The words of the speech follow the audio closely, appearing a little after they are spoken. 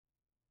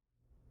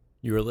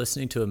You are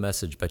listening to a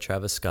message by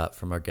Travis Scott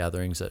from our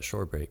gatherings at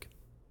Shorebreak.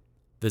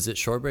 Visit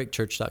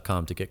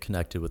shorebreakchurch.com to get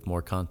connected with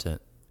more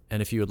content.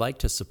 And if you would like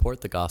to support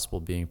the gospel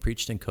being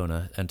preached in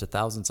Kona and to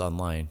thousands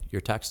online,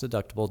 your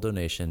tax-deductible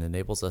donation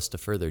enables us to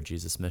further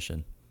Jesus'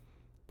 mission.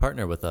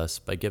 Partner with us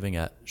by giving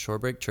at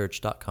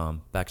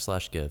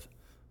shorebreakchurch.com/give.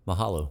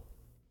 Mahalo.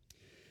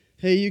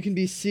 Hey, you can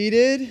be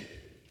seated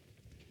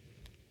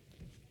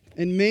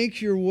and make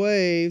your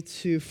way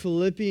to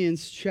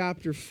Philippians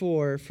chapter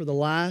 4 for the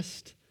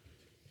last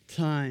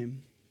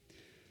time.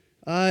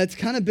 It's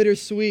kind of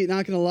bittersweet,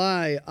 not going to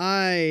lie.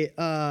 I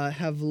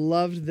have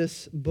loved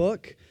this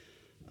book.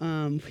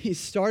 We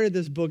started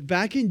this book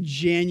back in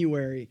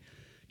January.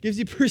 Gives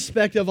you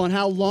perspective on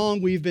how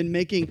long we've been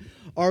making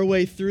our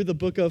way through the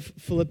book of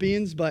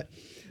Philippians. But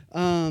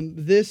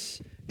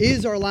this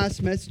is our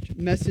last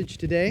message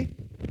today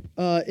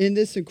in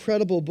this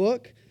incredible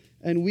book.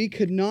 And we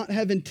could not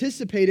have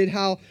anticipated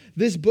how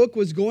this book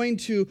was going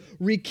to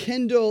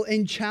rekindle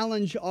and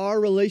challenge our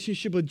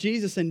relationship with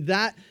Jesus. And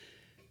that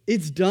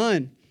it's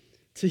done.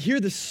 To hear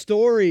the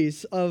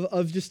stories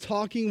of just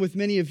talking with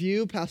many of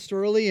you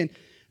pastorally,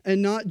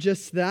 and not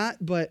just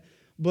that, but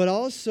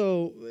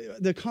also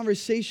the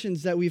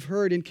conversations that we've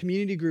heard in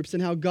community groups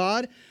and how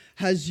God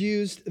has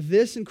used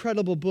this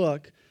incredible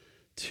book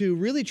to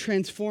really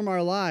transform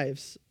our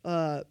lives.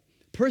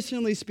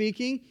 Personally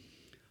speaking,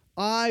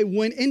 I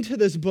went into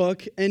this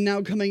book, and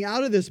now coming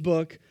out of this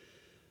book,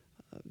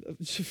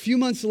 a few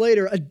months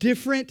later, a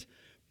different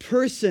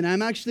person.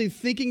 I'm actually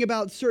thinking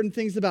about certain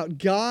things about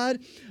God,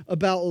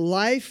 about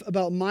life,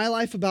 about my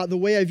life, about the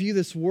way I view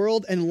this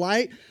world in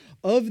light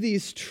of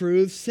these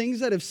truths, things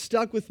that have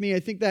stuck with me.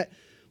 I think that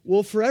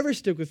will forever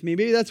stick with me.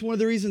 Maybe that's one of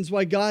the reasons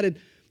why God had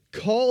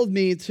called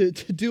me to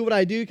do what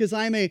I do, because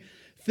I'm a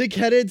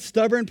thick-headed,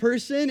 stubborn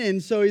person.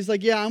 And so he's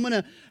like, yeah, I'm going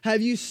to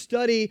have you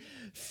study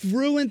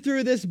through and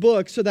through this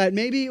book so that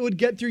maybe it would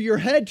get through your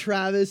head,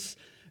 Travis,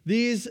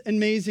 these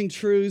amazing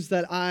truths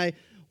that I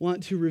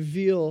want to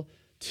reveal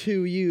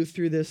to you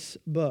through this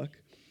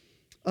book.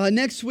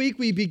 Next week,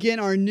 we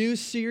begin our new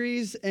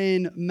series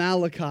in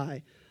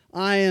Malachi.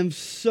 I am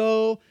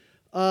so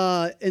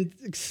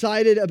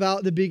excited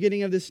about the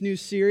beginning of this new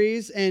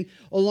series. And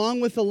along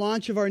with the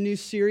launch of our new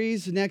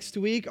series next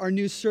week, our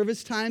new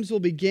service times will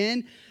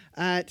begin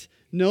at,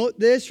 note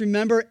this,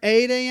 remember,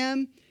 8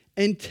 a.m.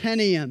 and 10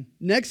 a.m.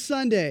 Next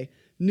Sunday,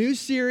 new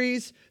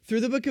series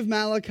through the book of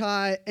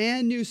Malachi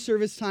and new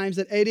service times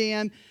at 8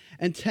 a.m.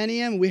 and 10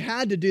 a.m. We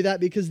had to do that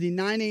because the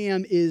 9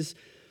 a.m. is,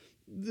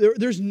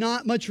 there's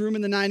not much room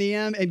in the 9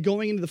 a.m. And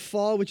going into the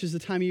fall, which is the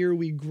time of year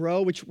we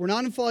grow, which we're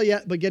not in fall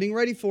yet, but getting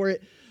ready for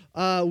it,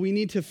 we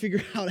need to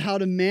figure out how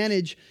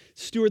to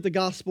steward the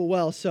gospel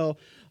well. So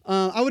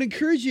I would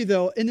encourage you,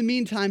 though, in the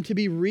meantime, to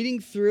be reading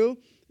through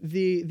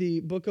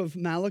the book of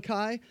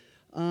Malachi.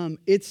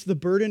 It's the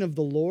burden of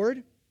the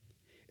Lord.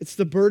 It's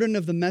the burden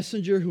of the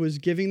messenger who is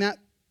giving that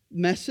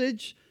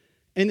message.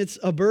 And it's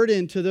a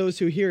burden to those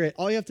who hear it.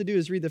 All you have to do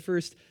is read the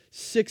first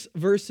 6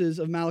 verses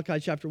of Malachi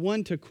chapter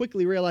 1 to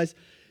quickly realize,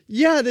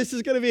 yeah, this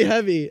is going to be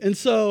heavy. And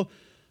so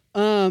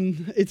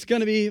it's going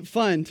to be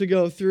fun to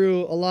go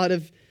through a lot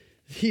of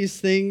these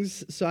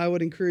things. So I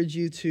would encourage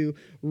you to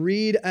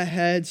read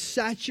ahead,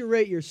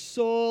 saturate your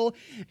soul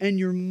and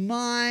your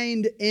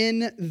mind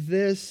in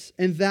this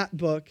and that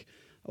book.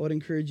 I would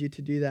encourage you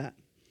to do that.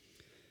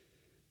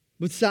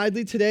 But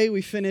sadly, today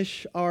we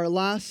finish our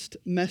last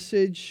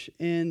message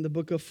in the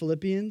book of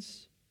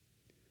Philippians.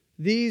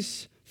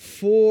 These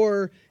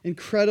 4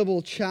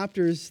 incredible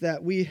chapters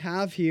that we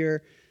have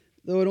here,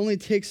 though it only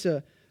takes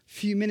a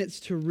few minutes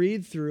to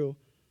read through,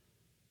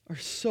 are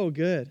so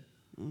good.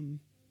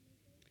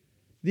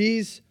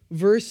 These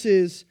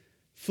verses,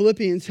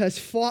 Philippians has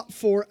fought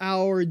for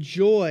our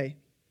joy.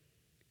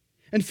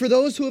 And for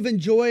those who have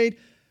enjoyed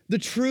the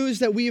truths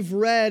that we've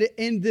read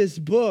in this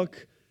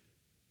book,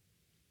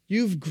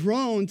 you've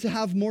grown to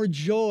have more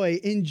joy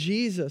in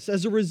Jesus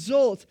as a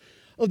result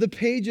of the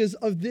pages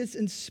of this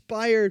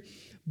inspired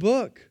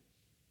book.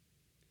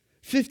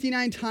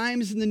 59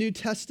 times in the New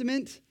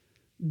Testament,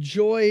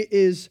 joy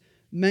is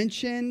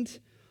mentioned.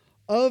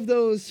 Of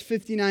those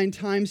 59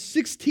 times,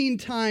 16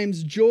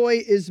 times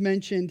joy is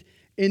mentioned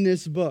in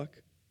this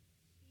book.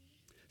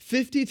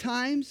 50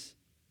 times,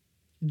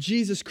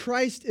 Jesus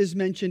Christ is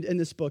mentioned in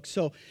this book.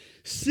 So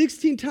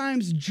 16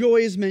 times joy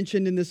is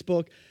mentioned in this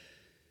book.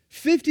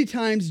 50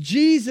 times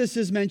Jesus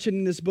is mentioned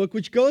in this book,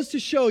 which goes to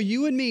show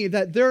you and me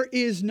that there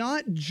is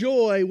not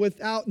joy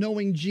without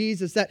knowing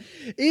Jesus. That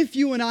if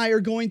you and I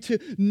are going to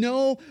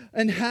know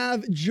and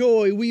have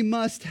joy, we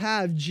must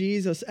have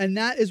Jesus. And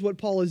that is what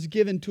Paul has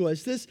given to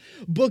us. This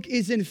book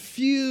is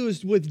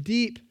infused with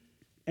deep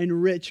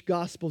and rich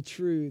gospel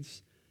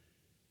truths.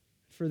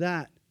 For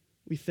that,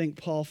 we thank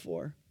Paul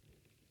for.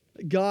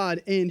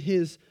 God, in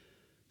his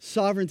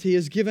sovereignty,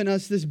 has given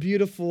us this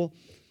beautiful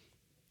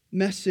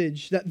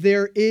message that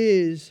there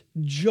is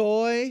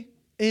joy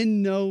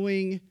in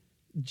knowing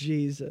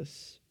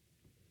Jesus.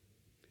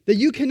 That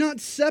you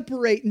cannot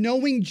separate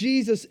knowing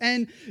Jesus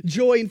and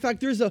joy. In fact,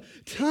 there's a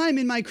time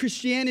in my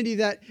Christianity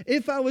that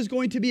if I was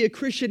going to be a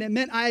Christian, it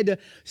meant I had to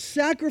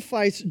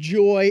sacrifice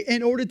joy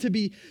in order to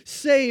be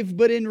saved.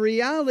 But in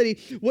reality,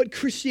 what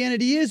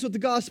Christianity is, what the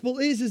gospel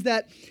is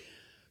that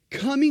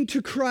coming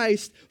to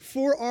Christ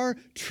for our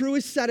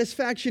truest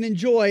satisfaction and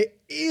joy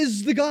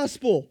is the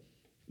gospel.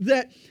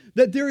 That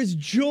there is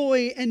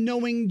joy in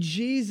knowing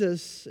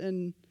Jesus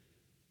and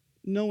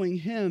knowing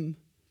Him.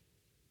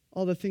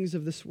 All the things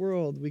of this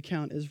world we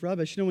count as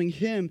rubbish. Knowing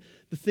Him,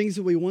 the things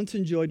that we once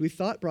enjoyed, we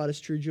thought brought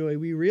us true joy,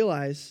 we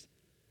realized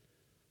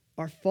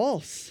are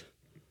false.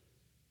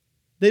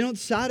 They don't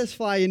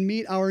satisfy and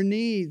meet our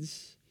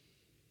needs.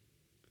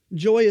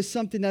 Joy is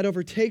something that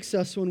overtakes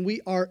us when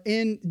we are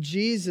in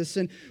Jesus.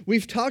 And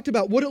we've talked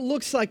about what it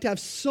looks like to have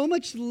so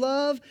much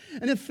love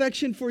and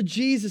affection for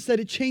Jesus that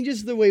it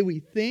changes the way we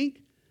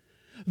think,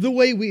 the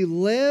way we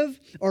live,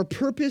 our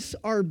purpose,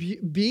 our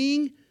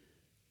being.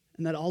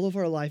 And that all of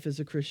our life as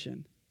a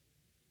Christian,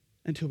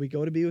 until we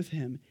go to be with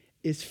Him,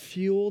 is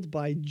fueled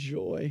by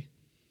joy.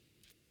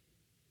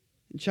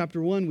 In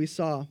chapter 1, we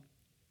saw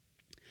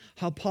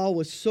how Paul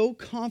was so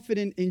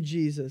confident in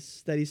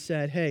Jesus that he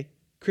said, hey,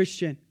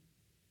 Christian,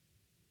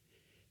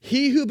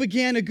 He who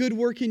began a good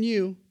work in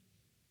you,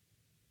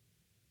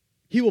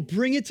 He will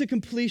bring it to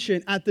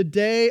completion at the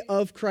day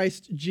of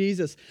Christ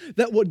Jesus.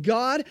 That what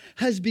God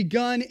has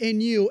begun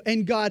in you,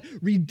 and God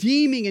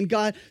redeeming, and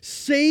God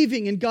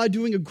saving, and God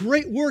doing a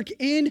great work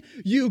in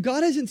you.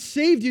 God hasn't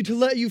saved you to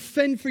let you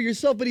fend for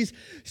yourself, but He's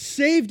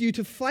saved you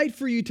to fight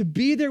for you, to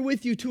be there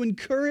with you, to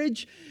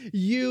encourage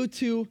you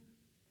to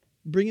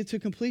bring it to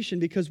completion.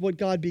 Because what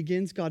God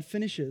begins, God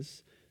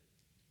finishes.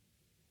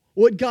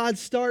 What God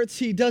starts,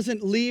 He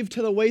doesn't leave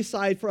to the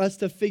wayside for us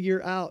to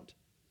figure out.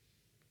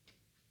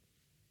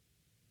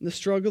 The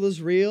struggle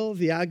is real.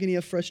 The agony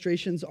of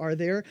frustrations are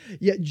there.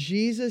 Yet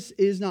Jesus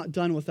is not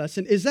done with us.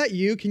 And is that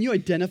you? Can you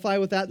identify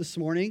with that this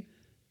morning?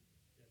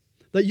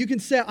 That you can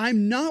say,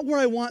 I'm not where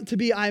I want to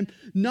be. I'm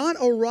not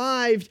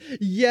arrived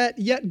yet.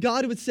 Yet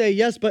God would say,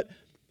 yes, but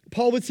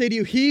Paul would say to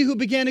you, He who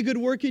began a good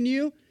work in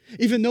you,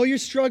 even though you're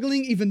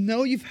struggling, even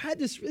though you've had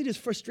this really just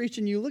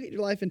frustration, you look at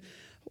your life and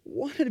I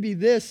wanted to be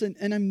this and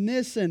I'm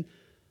this, and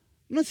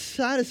I'm not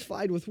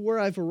satisfied with where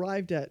I've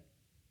arrived at.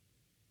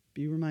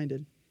 Be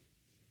reminded.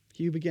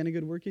 He who began a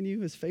good work in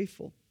you is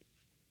faithful.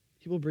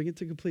 He will bring it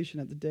to completion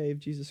at the day of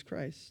Jesus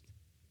Christ.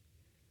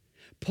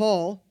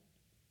 Paul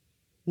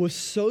was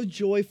so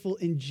joyful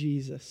in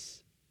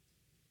Jesus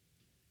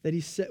that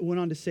he went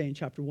on to say in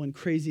chapter 1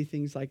 crazy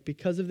things like,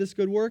 because of this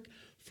good work,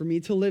 for me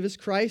to live is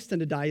Christ and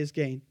to die is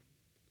gain.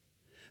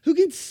 Who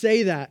can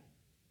say that?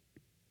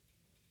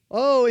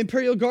 Oh,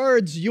 Imperial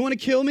Guards, you want to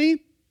kill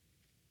me?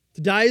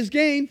 To die is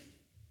gain.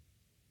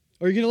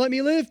 Or you're going to let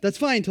me live? That's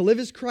fine. To live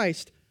is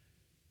Christ.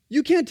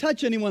 You can't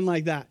touch anyone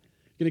like that.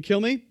 You're going to kill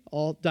me?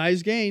 All die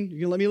is gain. You're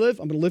going to let me live?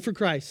 I'm going to live for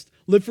Christ.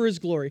 Live for His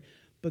glory.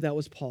 But that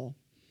was Paul.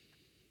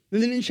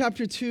 And then in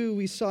chapter 2,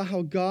 we saw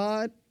how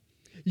God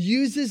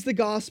uses the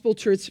gospel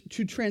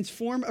to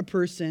transform a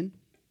person,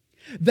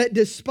 that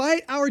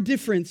despite our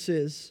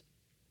differences,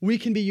 we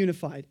can be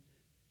unified.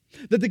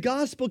 That the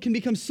gospel can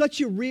become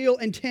such a real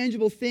and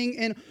tangible thing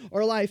in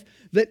our life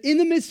that in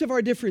the midst of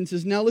our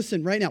differences, now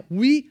listen, right now,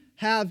 we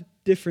have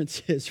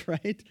differences,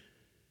 right?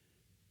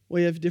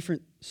 We have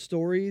different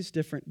stories,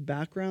 different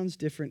backgrounds,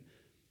 different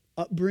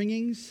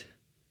upbringings,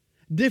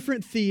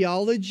 different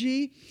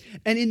theology.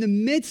 And in the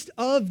midst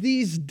of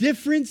these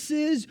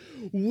differences,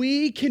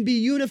 we can be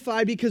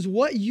unified because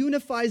what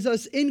unifies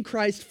us in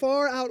Christ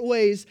far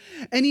outweighs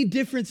any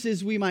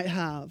differences we might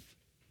have.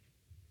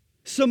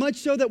 So much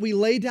so that we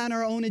lay down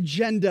our own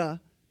agenda.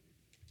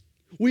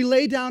 We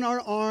lay down our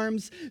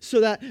arms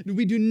so that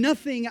we do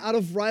nothing out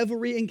of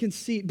rivalry and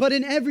conceit, but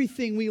in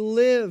everything we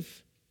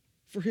live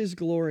for His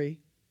glory,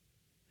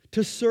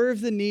 to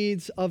serve the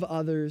needs of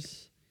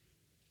others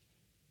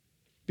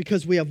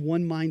because we have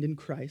one mind in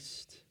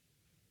Christ.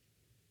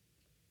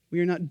 We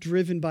are not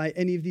driven by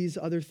any of these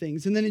other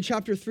things. And then in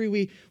chapter 3,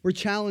 we were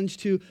challenged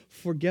to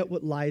forget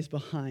what lies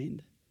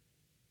behind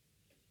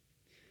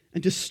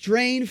and to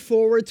strain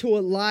forward to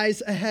what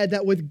lies ahead,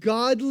 that with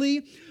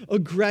godly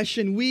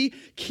aggression, we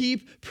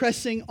keep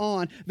pressing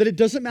on. That it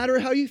doesn't matter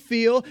how you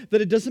feel,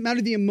 that it doesn't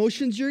matter the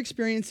emotions you're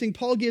experiencing.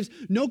 Paul gives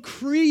no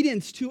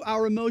credence to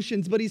our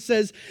emotions, but he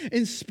says,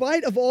 in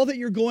spite of all that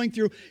you're going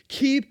through,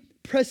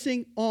 keep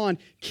pressing on,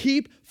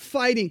 keep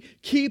fighting,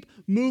 keep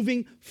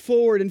moving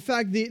forward. In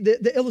fact,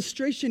 the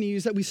illustration he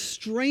used, that we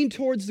strain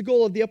towards the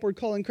goal of the upward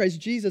call in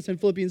Christ Jesus in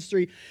Philippians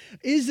 3,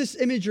 is this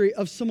imagery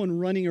of someone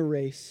running a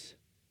race.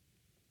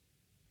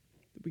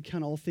 We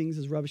count all things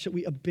as rubbish, that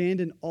we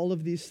abandon all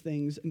of these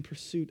things in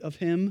pursuit of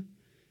Him.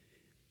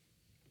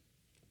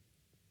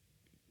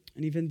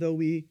 And even though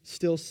we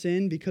still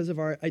sin, because of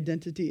our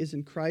identity is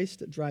in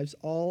Christ, it drives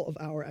all of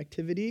our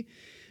activity.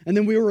 And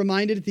then we were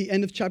reminded at the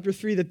end of chapter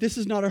 3 that this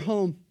is not our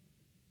home.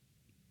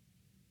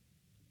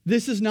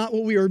 This is not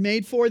what we are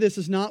made for. This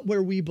is not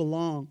where we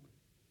belong.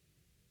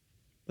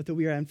 But that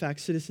we are, in fact,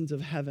 citizens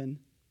of heaven.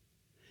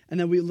 And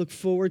that we look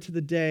forward to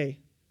the day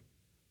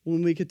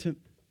when we get to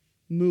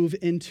move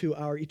into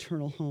our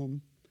eternal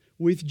home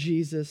with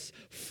Jesus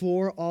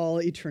for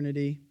all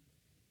eternity.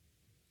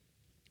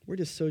 We're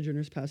just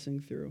sojourners passing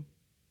through.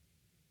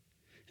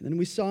 And then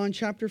we saw in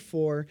chapter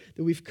 4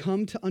 that we've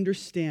come to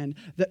understand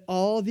that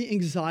all the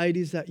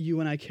anxieties that you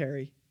and I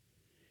carry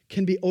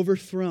can be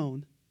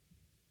overthrown,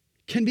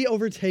 can be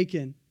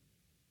overtaken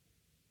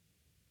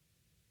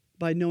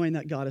by knowing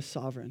that God is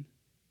sovereign,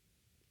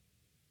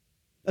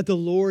 that the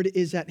Lord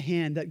is at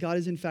hand, that God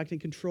is in fact in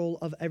control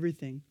of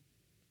everything.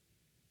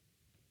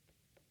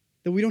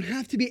 That we don't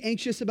have to be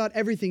anxious about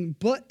everything,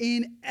 but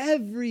in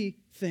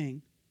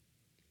everything,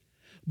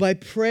 by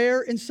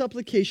prayer and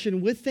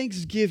supplication with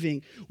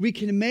thanksgiving, we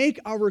can make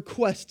our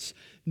requests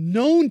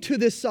known to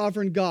this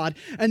sovereign God,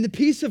 and the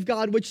peace of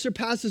God, which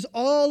surpasses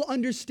all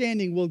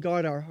understanding, will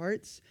guard our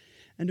hearts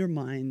and our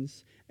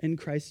minds in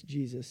Christ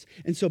Jesus.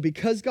 And so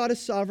because God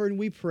is sovereign,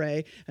 we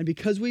pray, and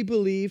because we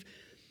believe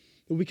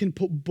that we can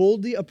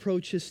boldly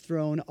approach his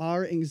throne,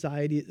 our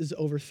anxiety is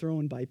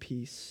overthrown by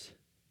peace.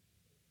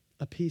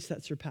 A peace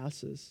that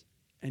surpasses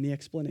any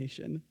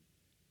explanation,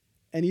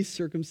 any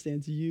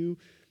circumstance you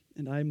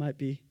and I might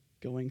be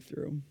going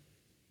through.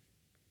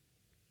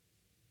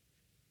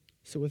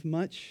 So with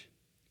much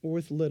or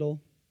with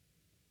little,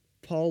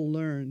 Paul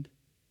learned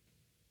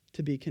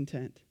to be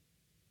content.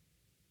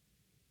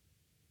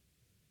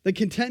 The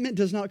contentment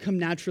does not come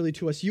naturally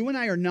to us. You and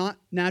I are not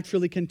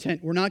naturally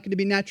content. We're not going to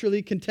be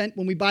naturally content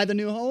when we buy the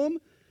new home,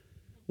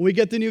 when we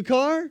get the new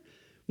car,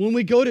 when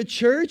we go to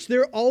church.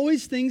 There are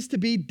always things to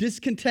be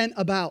discontent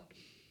about.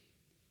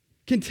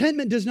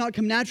 Contentment does not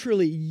come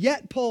naturally.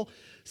 Yet Paul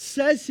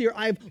says here,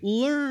 I've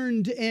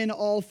learned in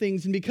all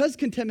things. And because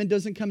contentment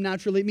doesn't come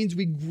naturally, it means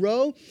we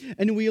grow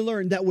and we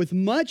learn that with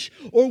much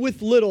or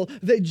with little,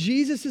 that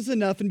Jesus is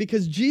enough. And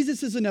because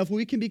Jesus is enough,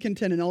 we can be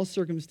content in all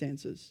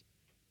circumstances.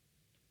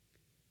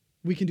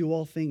 We can do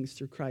all things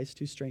through Christ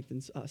who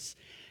strengthens us.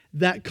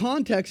 That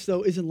context,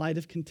 though, is in light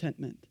of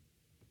contentment.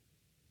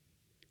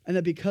 And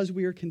that because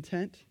we are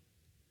content,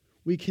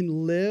 we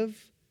can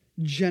live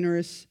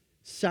generous,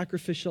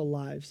 sacrificial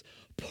lives,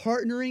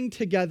 partnering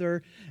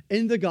together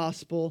in the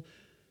gospel.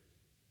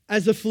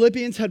 As the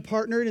Philippians had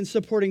partnered in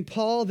supporting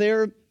Paul,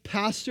 their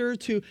pastor,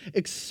 to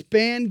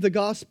expand the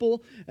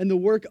gospel and the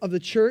work of the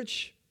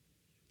church,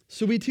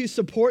 so we too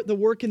support the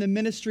work and the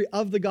ministry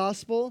of the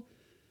gospel,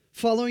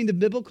 following the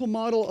biblical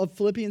model of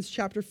Philippians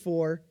chapter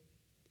 4,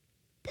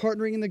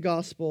 partnering in the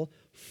gospel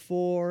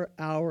for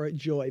our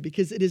joy,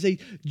 because it is a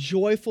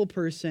joyful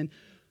person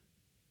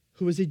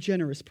who is a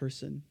generous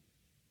person.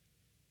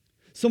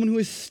 Someone who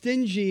is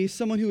stingy,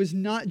 someone who is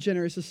not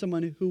generous, is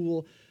someone who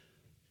will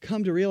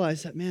come to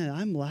realize that, man,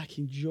 I'm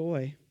lacking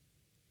joy.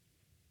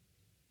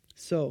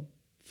 So,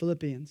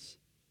 Philippians,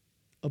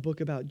 a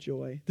book about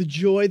joy. The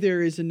joy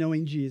there is in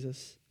knowing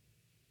Jesus.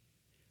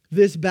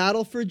 This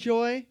battle for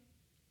joy,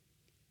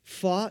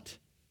 fought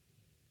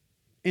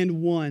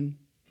and won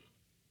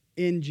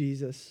in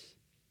Jesus.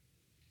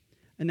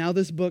 And now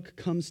this book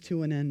comes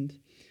to an end.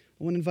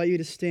 I want to invite you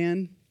to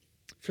stand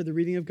for the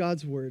reading of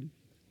God's word.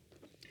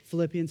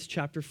 Philippians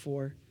chapter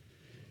 4,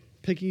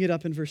 picking it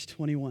up in verse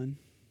 21.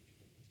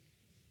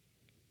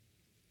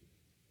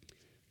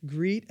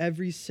 Greet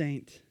every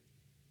saint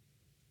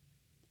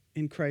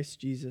in Christ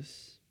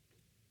Jesus.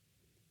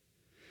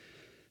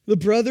 The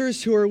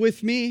brothers who are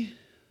with me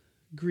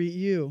greet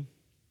you.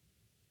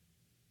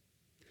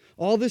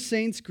 All the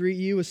saints greet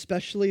you,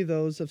 especially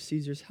those of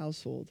Caesar's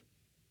household.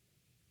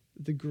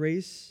 The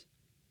grace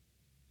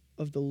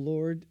of the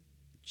Lord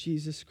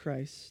Jesus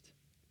Christ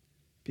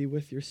be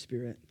with your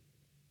spirit.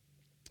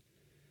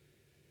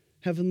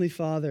 Heavenly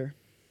Father,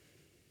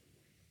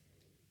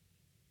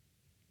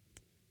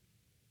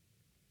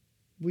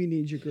 we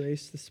need your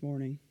grace this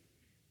morning.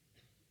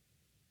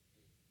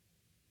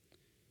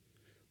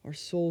 Our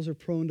souls are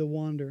prone to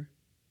wander.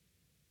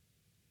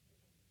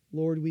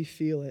 Lord, we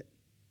feel it.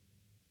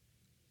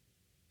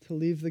 To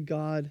leave the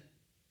God,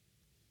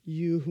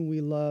 you whom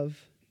we love,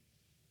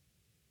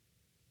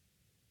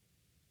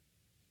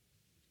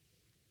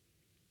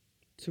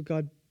 so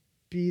God,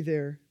 be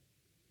there.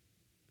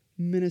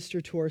 Minister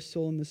to our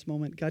soul in this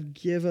moment. God,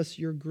 give us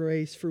your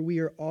grace, for we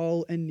are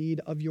all in need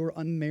of your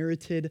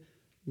unmerited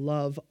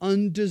love,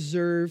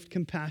 undeserved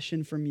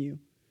compassion from you.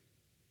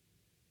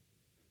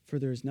 For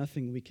there is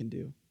nothing we can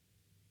do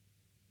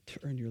to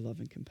earn your love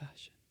and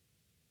compassion.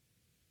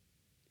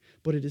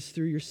 But it is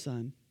through your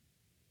Son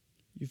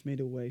you've made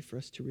a way for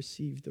us to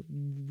receive the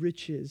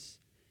riches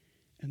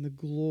and the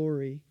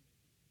glory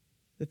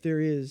that there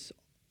is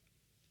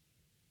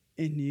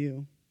in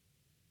you.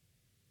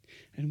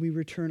 And we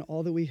return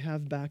all that we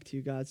have back to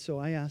you, God. So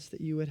I ask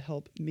that you would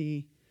help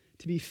me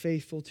to be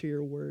faithful to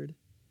your word,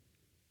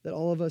 that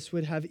all of us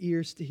would have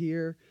ears to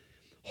hear,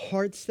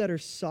 hearts that are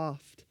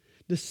soft,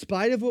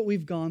 despite of what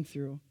we've gone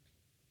through,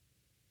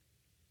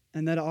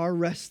 and that our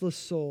restless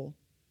soul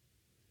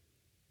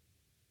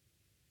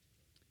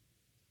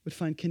would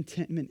find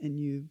contentment in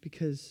you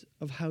because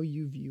of how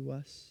you view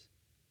us.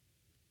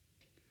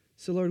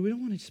 So, Lord, we don't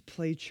want to just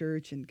play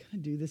church and kind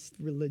of do this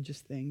religious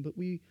thing, but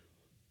we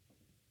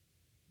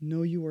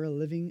know you are a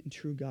living and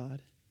true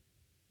God.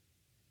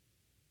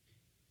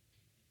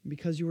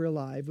 Because you are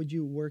alive, would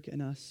you work in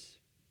us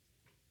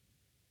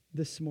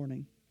this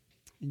morning?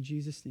 In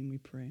Jesus' name we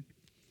pray.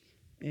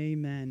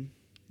 Amen.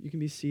 You can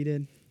be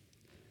seated.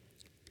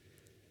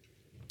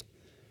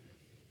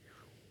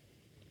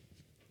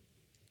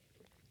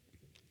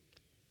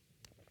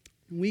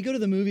 When we go to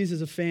the movies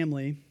as a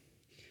family,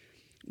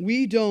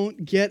 we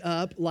don't get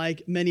up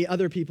like many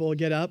other people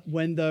get up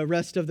when the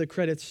rest of the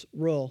credits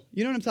roll.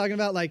 You know what I'm talking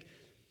about? Like,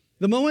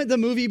 the moment the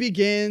movie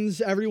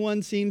begins,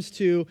 everyone seems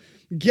to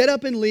get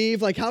up and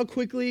leave. Like, how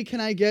quickly can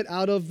I get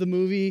out of the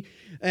movie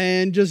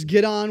and just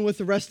get on with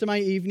the rest of my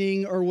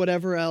evening or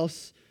whatever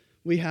else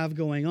we have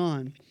going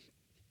on?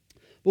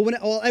 But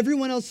while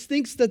everyone else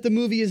thinks that the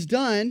movie is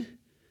done,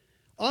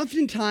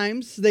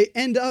 oftentimes they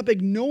end up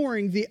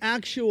ignoring the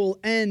actual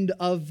end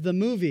of the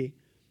movie.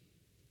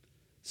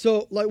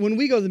 So, like, when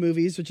we go to the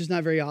movies, which is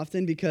not very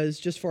often because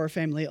just for our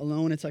family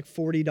alone, it's like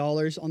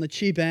 $40 on the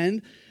cheap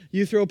end.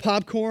 You throw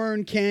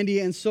popcorn, candy,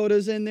 and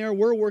sodas in there.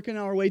 We're working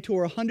our way to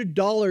our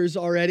 $100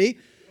 already,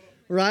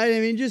 right? I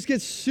mean, it just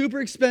gets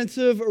super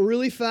expensive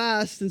really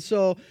fast. And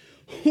so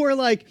we're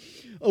like,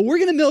 we're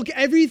going to milk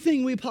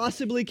everything we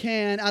possibly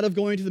can out of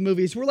going to the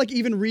movies. We're like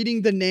even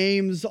reading the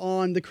names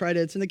on the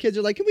credits. And the kids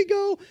are like, can we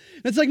go?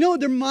 And it's like, no,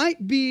 there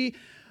might be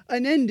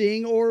an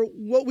ending. Or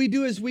what we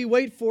do is we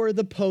wait for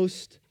the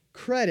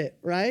post-credit,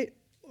 right?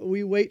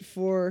 We wait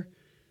for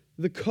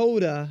the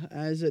coda,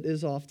 as it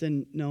is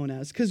often known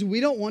as, because we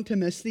don't want to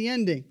miss the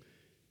ending.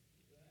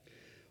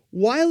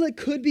 While it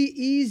could be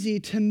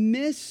easy to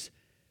miss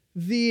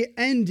the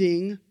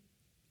ending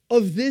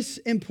of this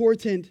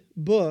important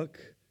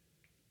book,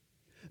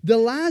 the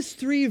last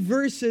 3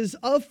 verses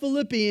of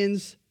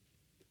Philippians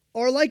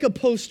are like a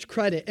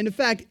post-credit. And in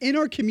fact, in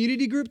our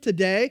community group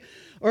today,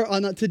 or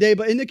not today,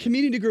 but in the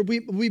community group,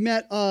 we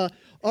met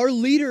our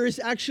leaders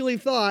actually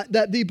thought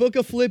that the book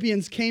of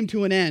Philippians came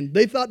to an end.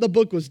 They thought the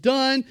book was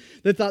done.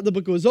 They thought the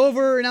book was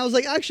over. And I was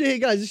like, actually, hey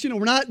guys, just,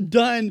 we're not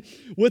done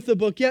with the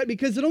book yet,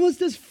 because it almost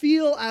does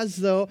feel as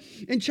though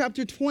in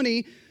chapter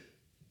 20,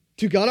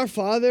 to God our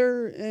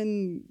Father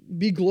and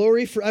be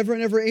glory forever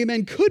and ever,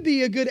 amen, could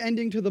be a good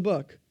ending to the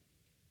book.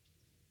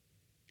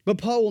 But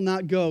Paul will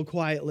not go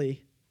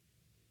quietly.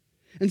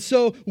 And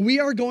so we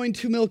are going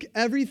to milk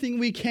everything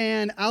we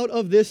can out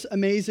of this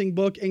amazing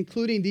book,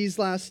 including these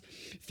last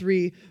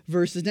 3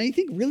 verses. Now, you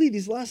think really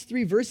these last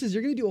 3 verses,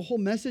 you're going to do a whole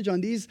message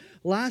on these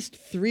last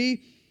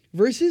 3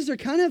 verses? They're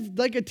kind of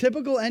like a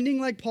typical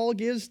ending like Paul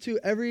gives to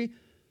every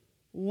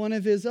one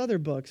of his other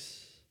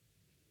books.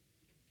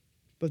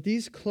 But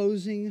these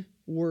closing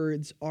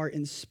words are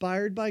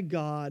inspired by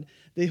God.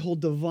 They hold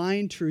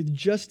divine truth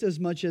just as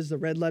much as the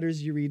red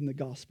letters you read in the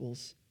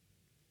Gospels.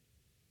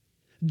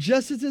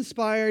 Just as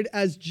inspired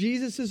as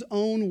Jesus'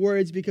 own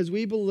words, because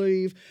we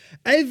believe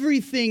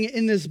everything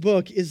in this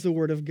book is the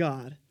Word of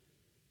God.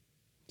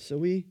 So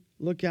we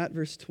look at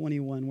verse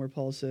 21 where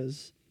Paul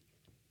says,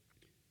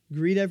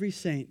 greet every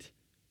saint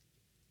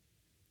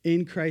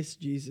in Christ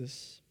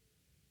Jesus.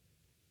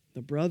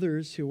 The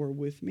brothers who are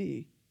with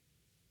me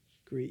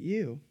greet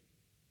you.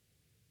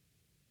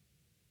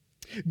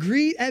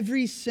 Greet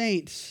every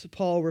saint,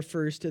 Paul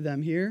refers to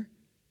them here.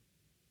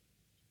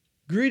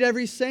 Greet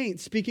every saint.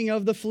 Speaking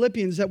of the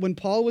Philippians, that when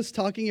Paul was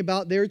talking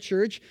about their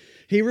church,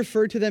 he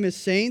referred to them as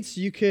saints.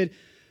 You can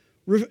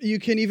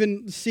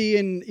even see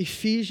in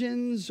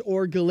Ephesians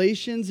or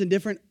Galatians and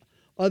different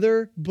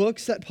other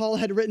books that Paul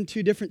had written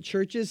to different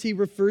churches, he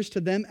refers to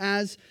them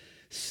as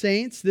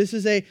saints. This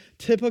is a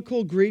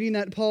typical greeting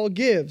that Paul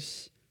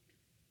gives.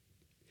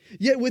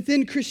 Yet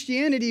within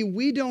Christianity,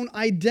 we don't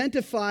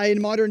identify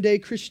in modern day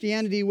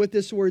Christianity with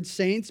this word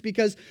saints,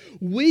 because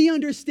we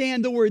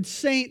understand the word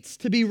saints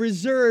to be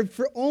reserved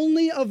for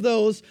only of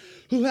those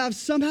who have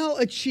somehow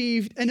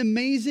achieved an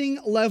amazing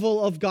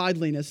level of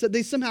godliness, that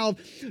they somehow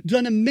have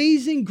done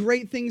amazing,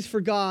 great things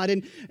for God.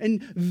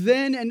 And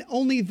then and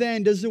only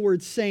then does the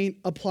word saint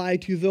apply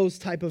to those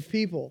type of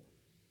people.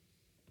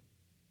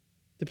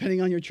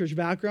 Depending on your church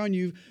background,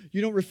 you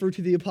don't refer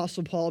to the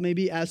Apostle Paul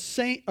maybe as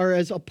Saint or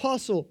as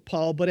Apostle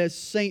Paul, but as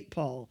Saint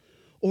Paul,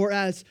 or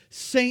as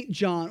Saint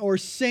John, or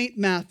Saint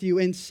Matthew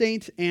and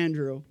Saint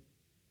Andrew.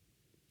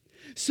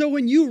 So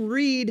when you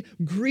read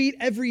greet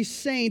every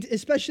saint,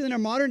 especially in our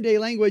modern day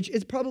language,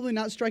 it's probably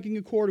not striking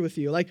a chord with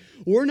you. Like,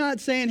 we're not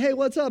saying, hey,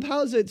 what's up?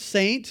 How's it,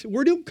 saint?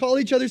 We do call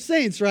each other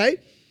saints, right?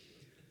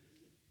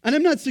 And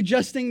I'm not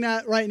suggesting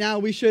that right now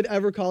we should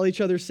ever call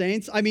each other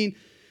saints. I mean,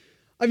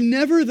 I've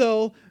never,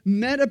 though,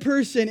 met a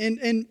person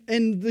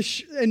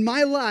in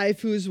my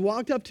life who's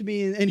walked up to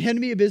me and handed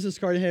me a business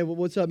card. Hey,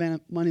 what's up, man?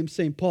 My name's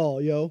St.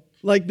 Paul, yo.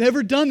 Like,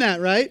 never done that,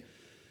 right?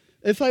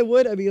 If I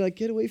would, I'd be like,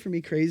 get away from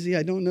me, crazy.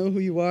 I don't know who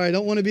you are. I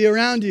don't want to be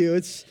around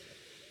you.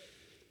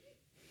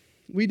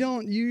 We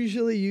don't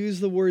usually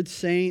use the word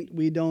saint.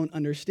 We don't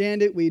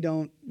understand it. We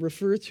don't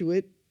refer to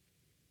it.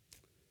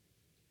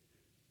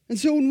 And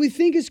so when we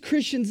think as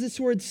Christians, this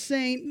word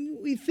saint,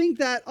 we think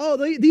that,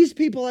 these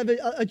people have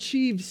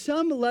achieved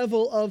some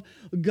level of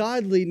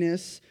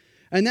godliness,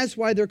 and that's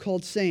why they're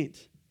called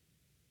saint.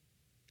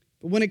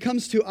 But when it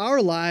comes to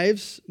our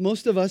lives,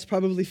 most of us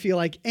probably feel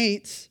like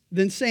ain'ts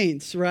than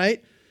saints,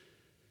 right?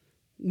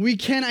 we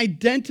can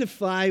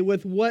identify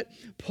with what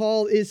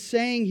Paul is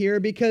saying here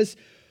because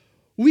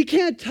we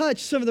can't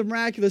touch some of the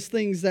miraculous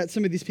things that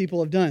some of these people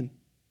have done.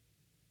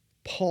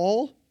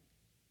 Paul,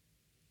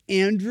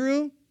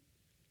 Andrew,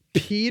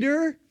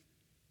 Peter,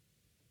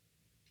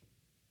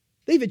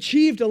 they've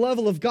achieved a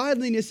level of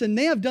godliness and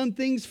they have done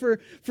things for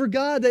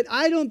God that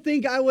I don't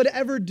think I would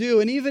ever do.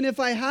 And even if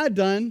I had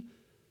done,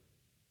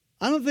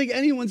 I don't think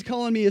anyone's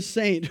calling me a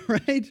saint,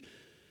 right?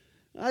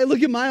 I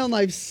look at my own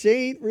life,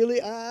 saint,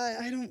 really,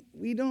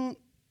 we don't,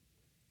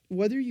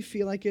 whether you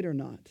feel like it or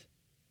not,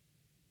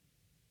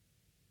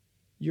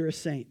 you're a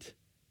saint.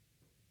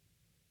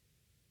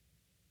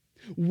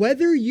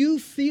 Whether you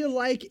feel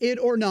like it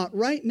or not,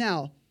 right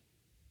now,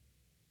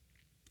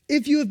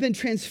 if you have been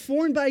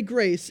transformed by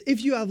grace,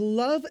 if you have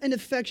love and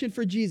affection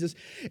for Jesus,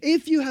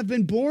 if you have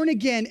been born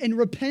again and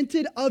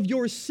repented of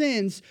your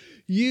sins,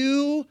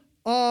 you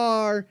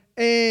are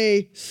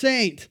a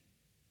saint.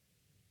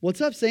 What's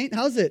up, saint?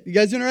 How's it? You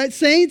guys doing all right,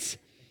 saints?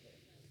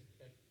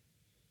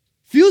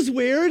 Feels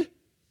weird,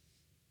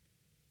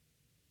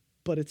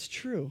 but it's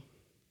true.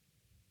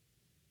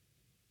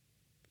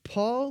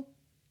 Paul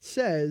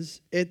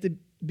says at the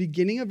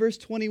beginning of verse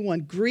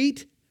 21,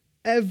 greet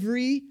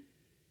every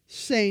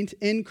saint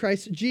in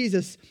Christ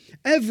Jesus.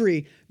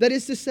 Every, that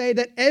is to say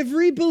that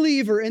every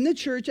believer in the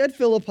church at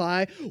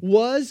Philippi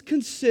was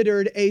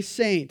considered a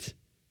saint.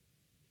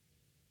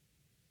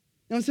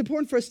 Now, it's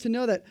important for us to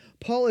know that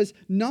Paul is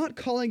not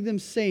calling them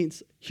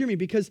saints, hear me,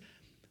 because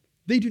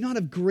they do not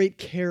have great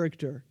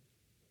character.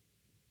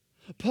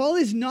 Paul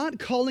is not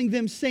calling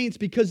them saints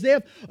because they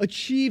have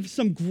achieved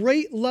some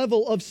great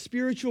level of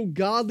spiritual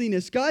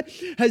godliness. God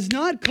has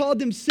not called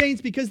them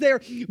saints because they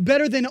are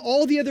better than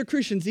all the other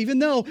Christians, even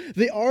though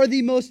they are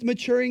the most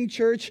maturing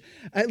church,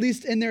 at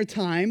least in their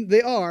time.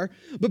 They are.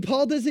 But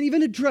Paul doesn't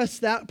even address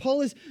that.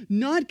 Paul is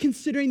not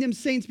considering them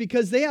saints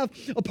because they have,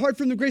 apart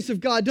from the grace of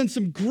God, done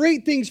some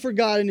great things for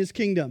God and His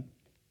kingdom.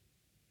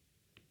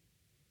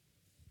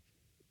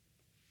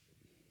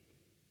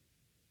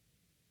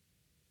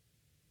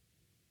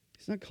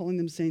 He's not calling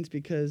them saints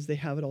because they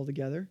have it all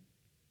together,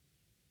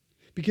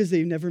 because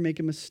they never make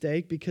a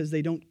mistake, because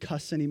they don't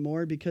cuss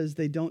anymore, because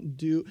they don't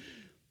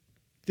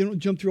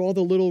jump through all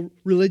the little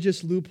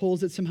religious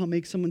loopholes that somehow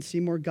make someone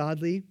seem more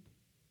godly.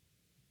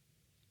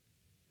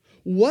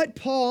 What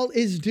Paul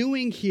is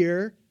doing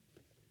here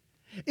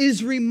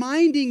is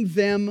reminding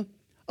them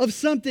of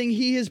something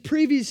he has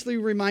previously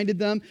reminded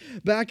them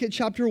back at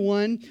chapter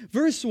 1,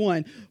 verse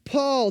 1.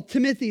 Paul,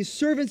 Timothy,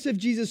 servants of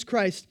Jesus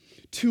Christ,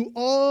 to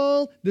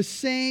all the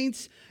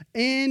saints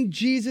in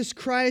Jesus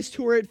Christ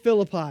who are at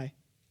Philippi.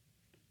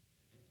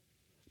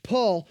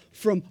 Paul,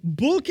 from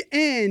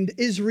bookend,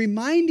 is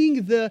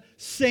reminding the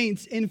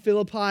saints in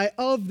Philippi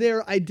of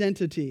their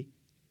identity.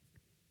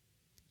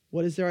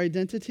 What is their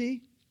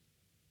identity?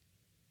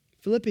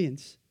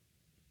 Philippians,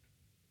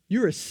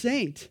 you're a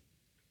saint.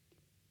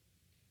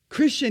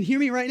 Christian, hear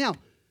me right now.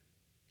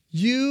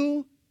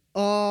 You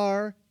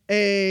are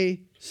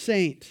a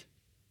saint.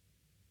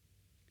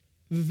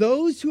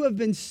 Those who have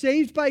been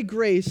saved by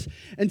grace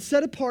and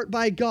set apart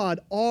by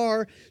God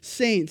are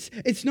saints.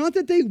 It's not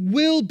that they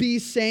will be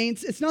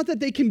saints. It's not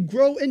that they can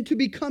grow into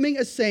becoming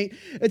a saint.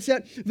 It's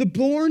that the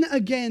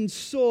born-again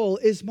soul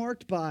is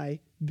marked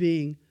by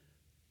being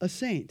a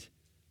saint.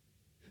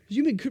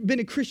 You've been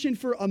a Christian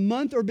for a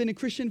month or been a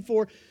Christian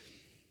for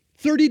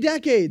 30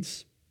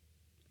 decades.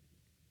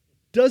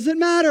 Doesn't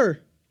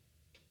matter.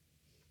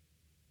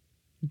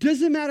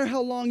 Doesn't matter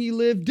how long you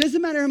live. Doesn't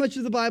matter how much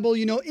of the Bible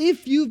you know.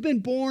 If you've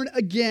been born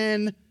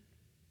again,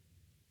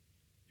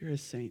 you're a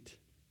saint.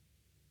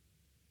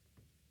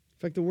 In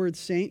fact, the word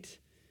saint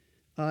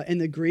in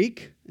the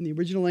Greek, in the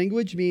original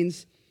language,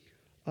 means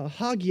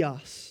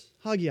hagios.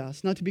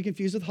 Hagios, not to be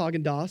confused with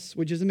Haagen-Dazs,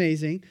 which is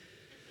amazing.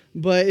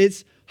 But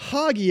it's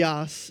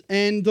hagios.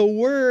 And the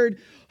word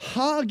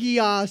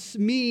hagios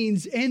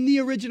means, in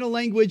the original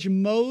language,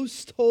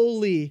 most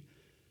holy.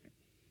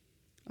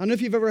 I don't know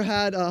if you've ever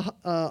had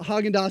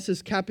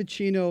Haagen-Dazs's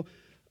cappuccino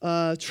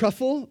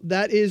truffle.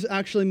 That is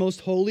actually most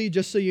holy,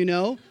 just so you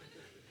know.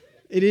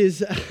 It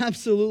is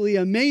absolutely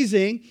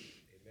amazing.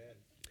 Amen.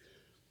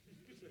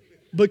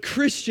 But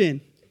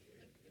Christian,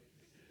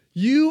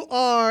 you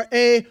are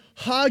a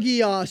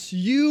hagios.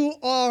 You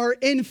are,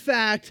 in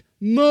fact,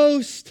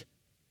 most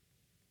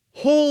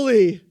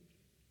holy.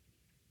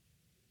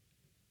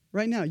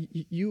 Right now,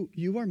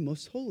 you are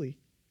most holy.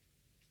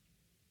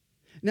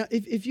 Now,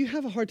 if you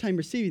have a hard time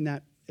receiving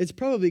that, it's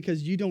probably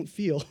because you don't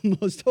feel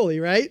most holy,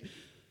 right?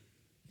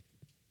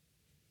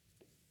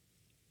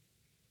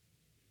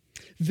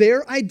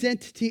 Their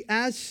identity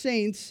as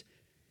saints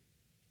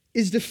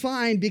is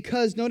defined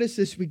because, notice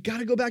this, we got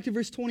to go back to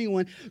verse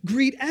 21.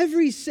 Greet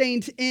every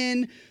saint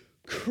in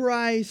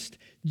Christ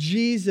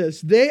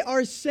Jesus. They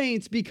are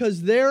saints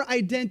because their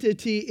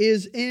identity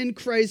is in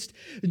Christ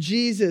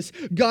Jesus.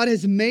 God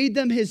has made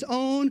them His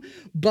own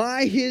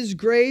by His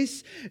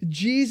grace.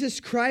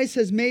 Jesus Christ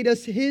has made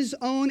us His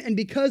own, and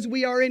because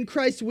we are in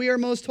Christ, we are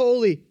most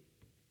holy.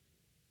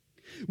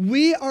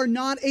 We are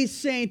not a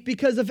saint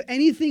because of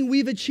anything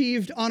we've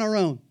achieved on our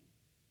own.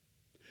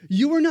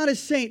 You are not a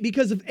saint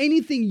because of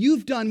anything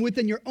you've done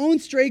within your own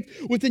strength,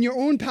 within your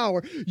own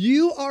power.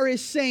 You are a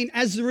saint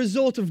as a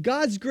result of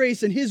God's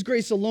grace and His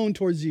grace alone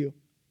towards you.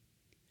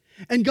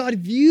 And God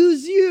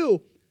views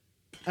you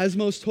as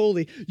most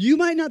holy. You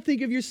might not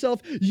think of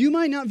yourself, you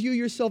might not view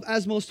yourself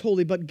as most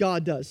holy, but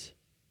God does.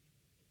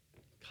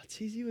 God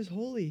sees you as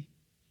holy.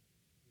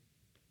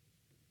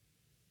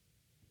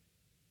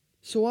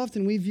 So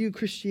often we view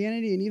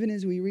Christianity, and even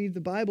as we read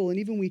the Bible, and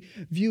even we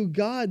view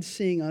God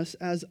seeing us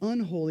as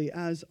unholy,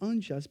 as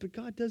unjust, but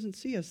God doesn't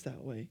see us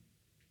that way.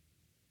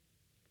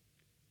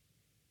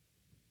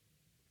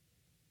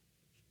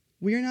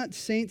 We are not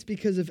saints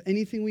because of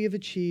anything we have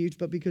achieved,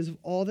 but because of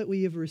all that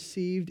we have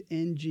received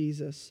in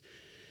Jesus.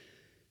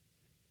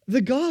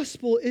 The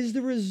gospel is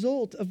the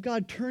result of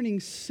God turning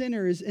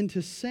sinners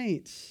into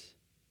saints.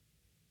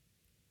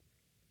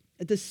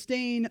 The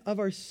stain of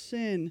our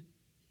sin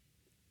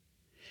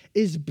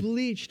is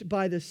bleached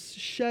by the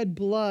shed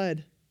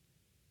blood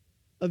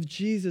of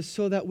Jesus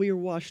so that we are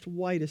washed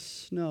white as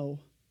snow.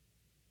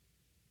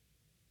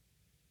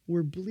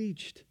 We're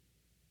bleached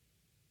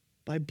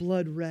by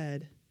blood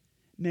red,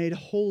 made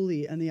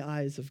holy in the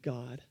eyes of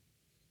God.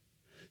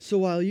 So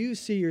while you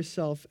see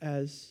yourself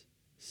as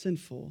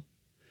sinful,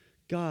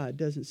 God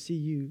doesn't see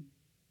you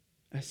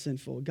as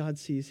sinful. God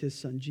sees His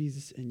Son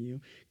Jesus in you.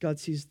 God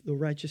sees the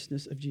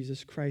righteousness of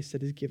Jesus Christ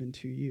that is given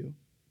to you.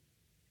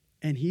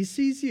 And He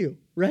sees you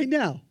right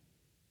now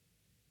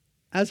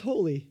as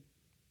holy.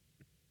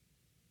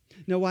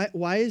 Now,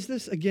 why is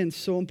this, again,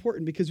 so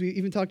important? Because we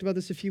even talked about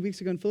this a few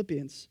weeks ago in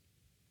Philippians.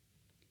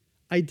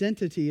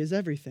 Identity is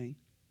everything.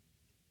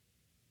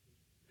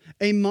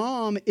 A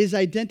mom is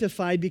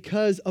identified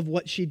because of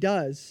what she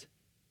does.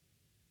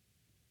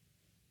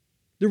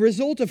 The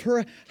result of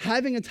her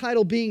having a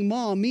title being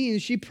mom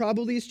means she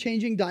probably is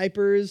changing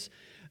diapers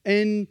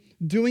and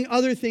doing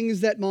other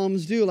things that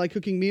moms do, like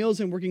cooking meals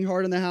and working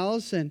hard in the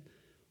house and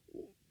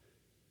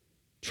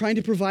trying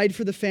to provide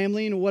for the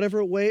family in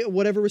whatever way,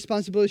 whatever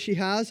responsibility she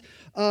has.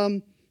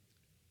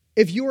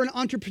 If you are an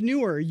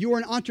entrepreneur, you are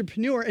an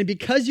entrepreneur. And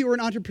because you are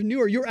an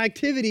entrepreneur, your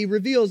activity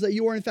reveals that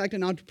you are in fact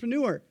an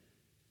entrepreneur.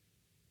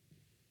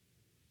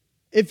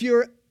 If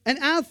you're an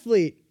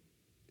athlete,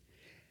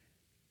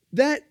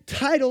 that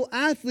title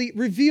athlete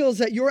reveals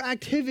that your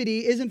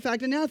activity is in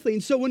fact an athlete.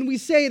 And so when we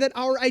say that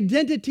our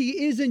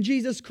identity is in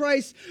Jesus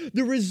Christ,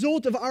 the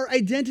result of our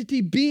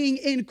identity being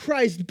in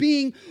Christ,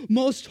 being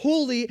most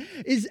holy,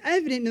 is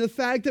evident in the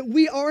fact that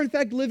we are in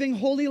fact living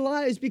holy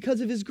lives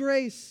because of His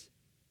grace.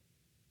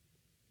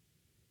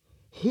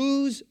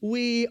 Whose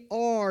we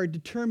are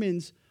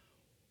determines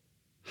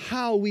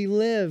how we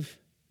live.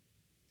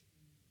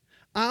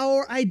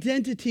 Our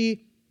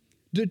identity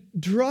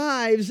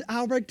drives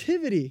our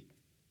activity.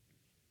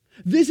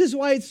 This is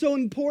why it's so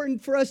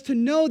important for us to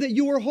know that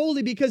you are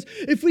holy, because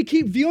if we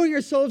keep viewing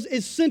ourselves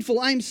as sinful,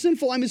 I'm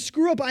a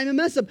screw up, I'm a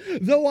mess up,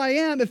 though I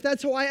am, if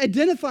that's how I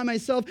identify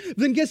myself,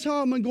 then guess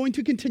how I'm going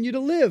to continue to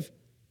live?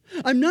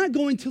 I'm not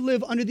going to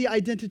live under the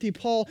identity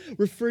Paul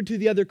referred to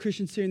the other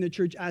Christians here in the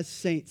church as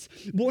saints.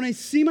 But when I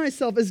see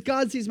myself as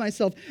God sees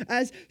myself,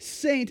 as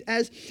saint,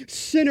 as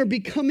sinner,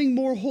 becoming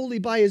more holy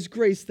by His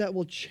grace, that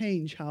will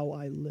change how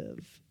I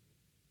live.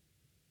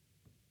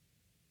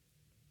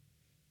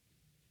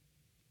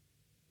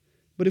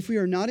 But if we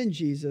are not in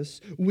Jesus,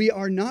 we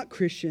are not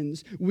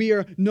Christians. We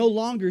are no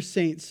longer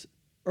saints,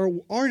 or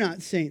are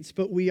not saints,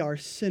 but we are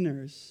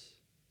sinners.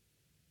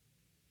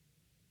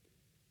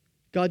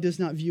 God does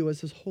not view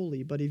us as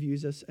holy, but He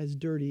views us as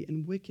dirty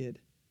and wicked.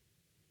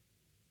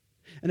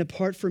 And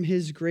apart from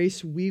His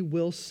grace, we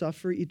will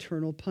suffer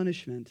eternal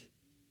punishment.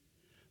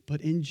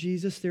 But in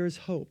Jesus, there is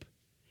hope.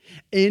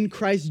 In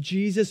Christ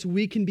Jesus,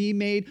 we can be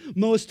made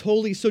most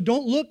holy. So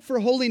don't look for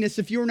holiness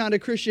if you're not a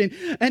Christian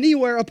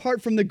anywhere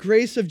apart from the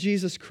grace of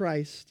Jesus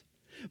Christ.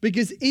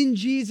 Because in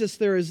Jesus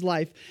there is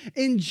life.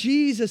 In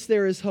Jesus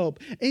there is hope.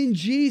 In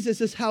Jesus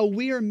is how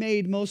we are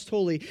made most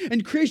holy.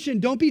 And Christian,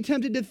 don't be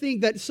tempted to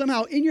think that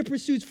somehow in your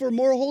pursuits for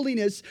more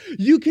holiness,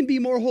 you can be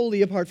more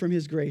holy apart from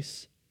His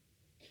grace.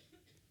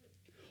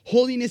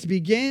 Holiness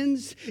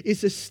begins, is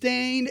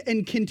sustained,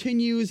 and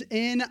continues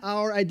in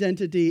our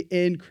identity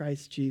in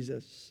Christ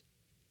Jesus.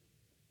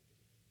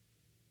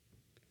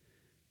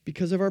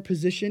 Because of our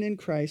position in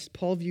Christ,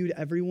 Paul viewed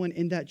everyone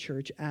in that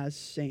church as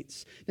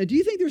saints. Now, do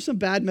you think there's some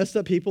bad, messed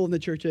up people in the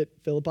church at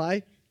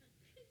Philippi?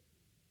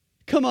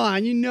 Come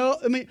on,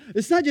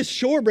 it's not just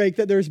Shorebreak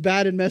that there's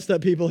bad and messed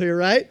up people here,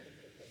 right?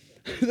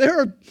 There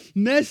are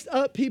messed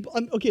up people.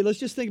 Okay, let's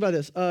just think about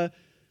this.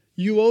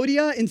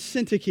 Euodia and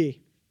Syntyche.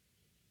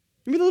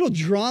 Remember the little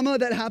drama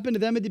that happened to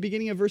them at the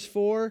beginning of verse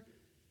 4?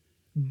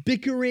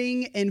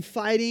 Bickering and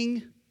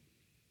fighting.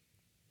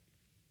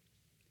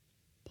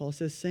 Paul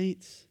says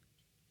saints.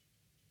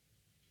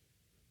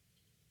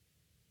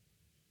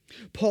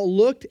 Paul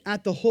looked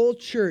at the whole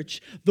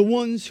church, the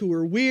ones who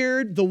were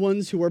weird, the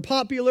ones who were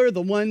popular,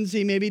 the ones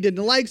he maybe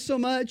didn't like so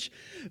much,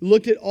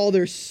 looked at all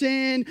their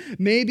sin,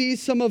 maybe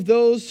some of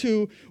those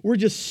who were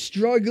just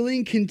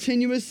struggling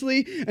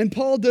continuously. And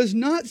Paul does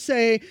not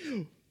say,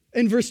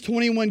 In verse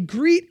 21,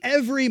 greet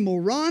every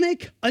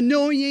moronic,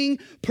 annoying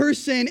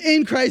person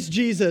in Christ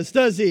Jesus,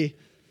 does he?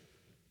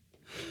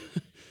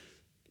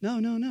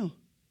 No.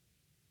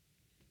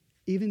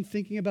 Even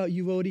thinking about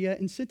Euodia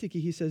and Syntyche,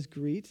 he says,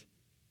 greet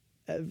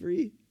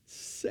every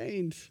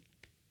saint.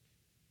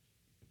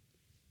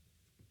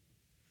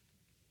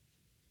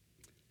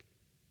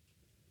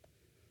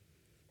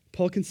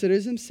 Paul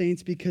considers them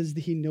saints because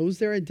he knows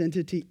their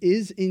identity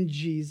is in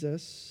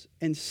Jesus,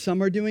 and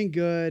some are doing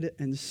good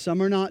and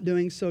some are not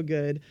doing so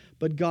good,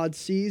 but God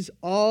sees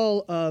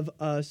all of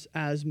us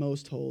as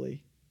most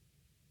holy.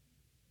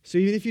 So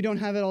even if you don't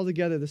have it all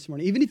together this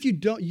morning, even if you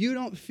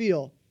don't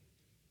feel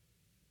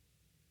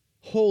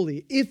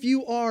holy, if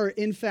you are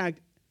in fact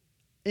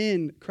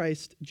in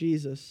Christ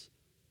Jesus,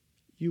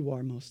 you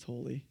are most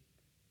holy.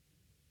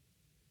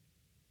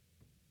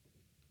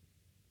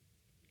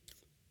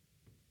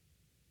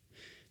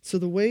 So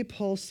the way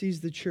Paul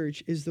sees the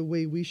church is the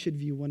way we should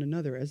view one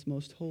another, as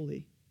most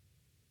holy.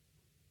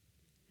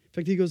 In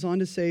fact, he goes on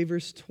to say,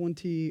 verse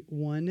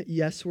 21,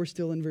 yes, we're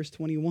still in verse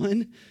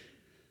 21,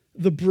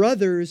 the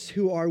brothers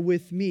who are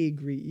with me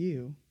greet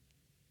you.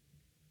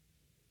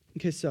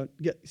 Okay, so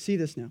see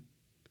this now.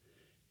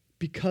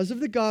 Because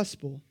of the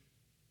gospel,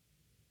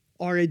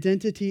 our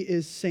identity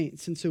is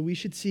saints, and so we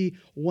should see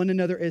one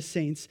another as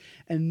saints.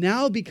 And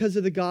now because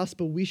of the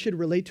gospel, we should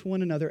relate to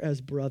one another as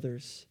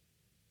brothers.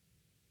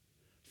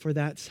 For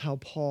that's how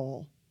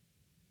Paul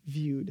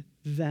viewed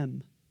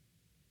them.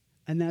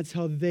 And that's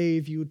how they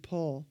viewed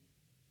Paul.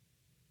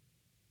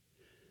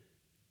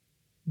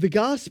 The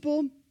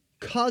gospel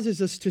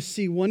causes us to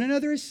see one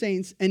another as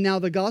saints, and now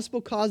the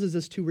gospel causes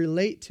us to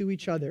relate to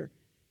each other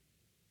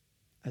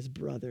as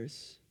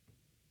brothers.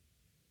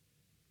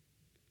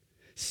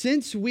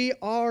 Since we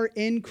are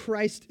in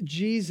Christ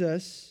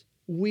Jesus,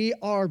 we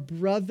are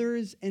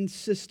brothers and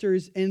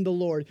sisters in the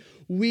Lord.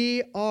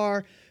 We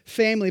are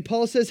family.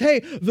 Paul says, hey,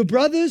 the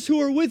brothers who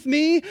are with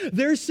me,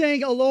 they're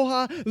saying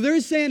aloha.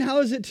 They're saying, how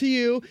is it to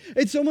you?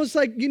 It's almost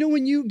like,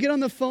 when you get on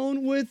the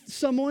phone with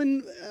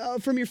someone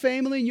from your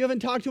family and you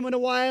haven't talked to them in a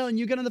while, and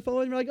you get on the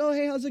phone and you're like, oh,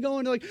 hey, how's it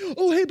going? They're like,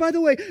 oh, hey, by the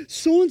way,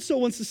 so-and-so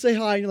wants to say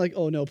hi. And you're like,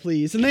 oh, no,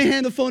 please. And they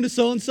hand the phone to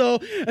so-and-so,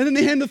 and then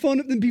they hand the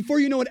phone, and before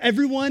you know it,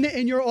 everyone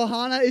in your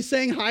ohana is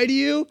saying hi to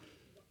you.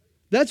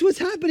 That's what's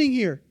happening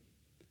here.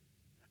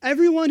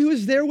 Everyone who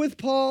is there with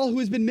Paul, who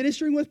has been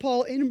ministering with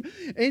Paul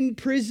in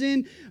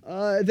prison,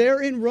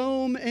 there in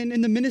Rome and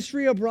in the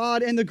ministry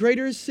abroad and the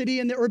greater city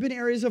and the urban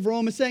areas of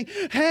Rome, is saying,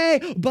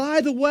 hey,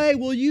 by the way,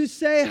 will you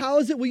say, how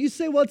is it? Will you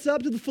say what's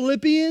up to the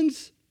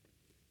Philippians?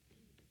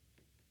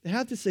 They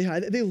have to say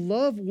hi. They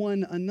love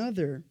one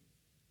another.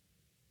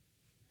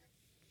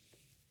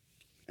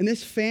 And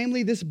this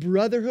family, this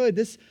brotherhood,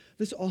 this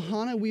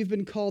ohana we've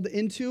been called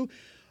into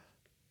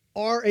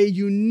are a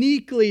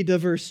uniquely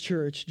diverse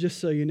church, just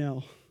so you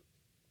know.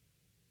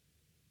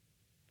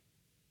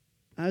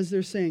 As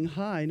they're saying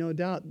hi, no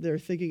doubt they're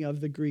thinking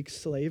of the Greek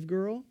slave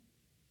girl,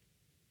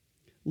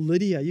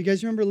 Lydia. You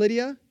guys remember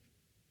Lydia?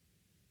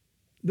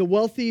 The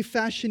wealthy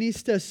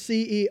fashionista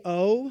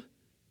CEO.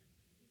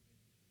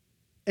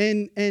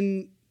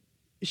 And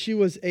she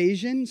was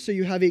Asian, so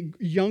you have a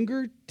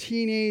younger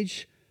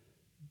teenage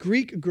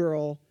Greek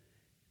girl,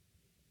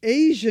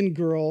 Asian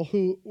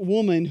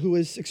woman who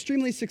is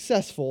extremely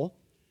successful.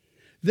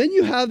 Then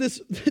you have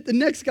the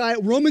next guy,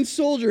 Roman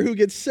soldier who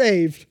gets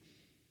saved.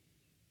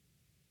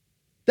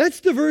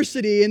 That's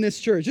diversity in this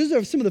church. These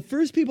are some of the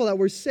first people that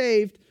were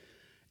saved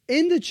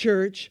in the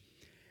church,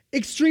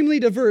 extremely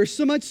diverse,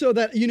 so much so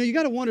that, you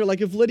got to wonder,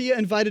 like, if Lydia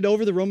invited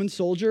over the Roman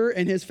soldier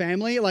and his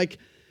family, like,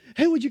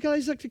 hey, would you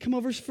guys like to come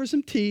over for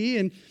some tea?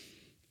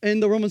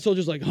 And the Roman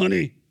soldier's like,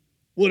 honey,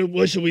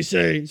 what should we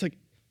say? It's like,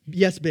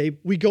 yes, babe,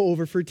 we go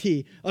over for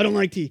tea. I don't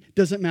like tea.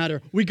 Doesn't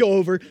matter. We go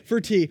over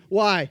for tea.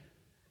 Why?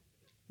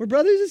 We're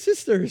brothers and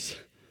sisters.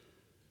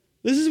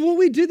 This is what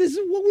we do. This is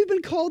what we've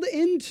been called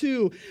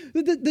into.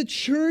 The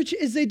church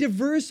is a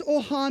diverse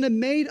ohana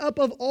made up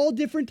of all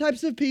different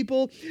types of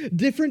people,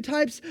 different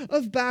types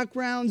of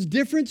backgrounds,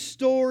 different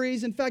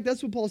stories. In fact,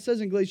 that's what Paul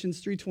says in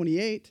Galatians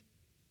 3:28.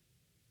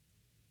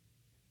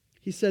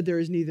 He said there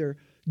is neither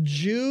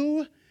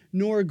Jew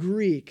nor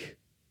Greek,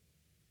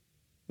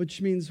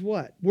 which means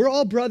what? We're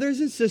all brothers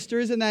and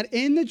sisters, and that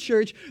in the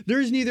church,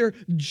 there's neither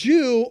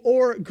Jew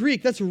or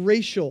Greek. That's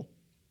racial.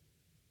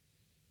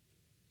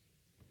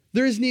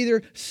 There is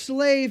neither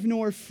slave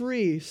nor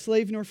free.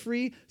 Slave nor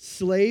free.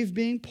 Slave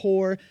being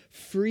poor,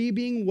 free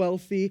being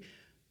wealthy,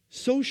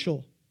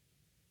 social.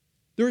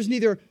 There is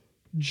neither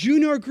Jew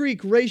nor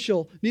Greek,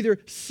 racial, neither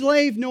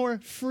slave nor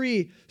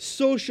free,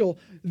 social.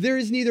 There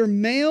is neither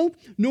male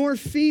nor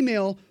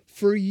female,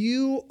 for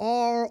you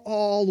are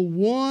all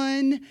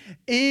one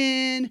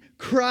in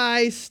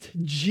Christ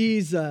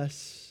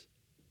Jesus.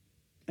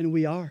 And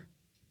we are.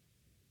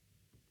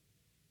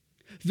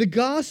 The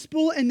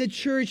gospel and the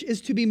church is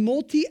to be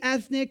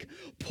multi-ethnic,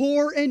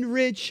 poor and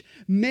rich,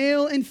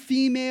 male and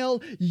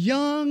female,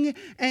 young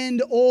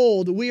and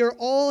old. We are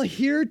all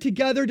here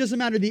together. Doesn't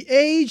matter the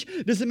age,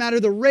 doesn't matter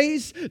the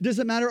race,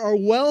 doesn't matter our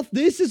wealth.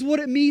 This is what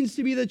it means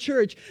to be the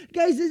church.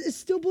 Guys, it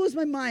still blows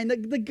my mind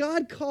that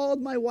God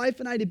called my wife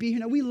and I to be here.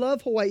 Now, we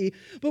love Hawaii,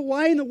 but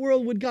why in the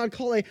world would God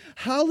call a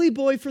Haole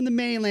boy from the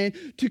mainland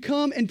to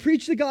come and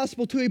preach the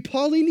gospel to a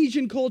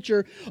Polynesian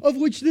culture of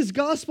which this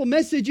gospel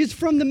message is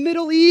from the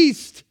Middle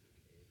East?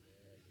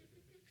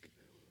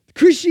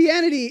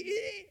 Christianity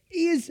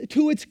is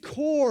to its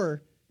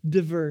core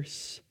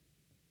diverse.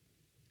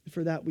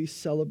 For that we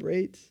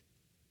celebrate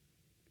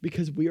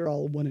because we are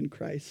all one in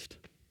Christ.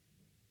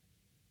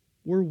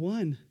 We're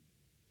one.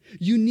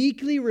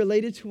 Uniquely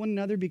related to one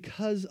another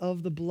because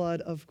of the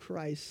blood of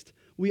Christ.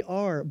 We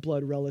are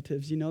blood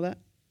relatives. You know that?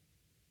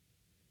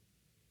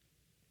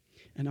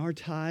 And our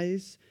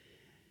ties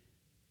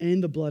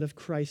and the blood of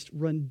Christ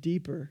run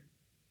deeper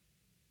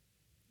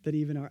than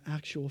even our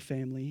actual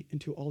family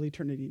into all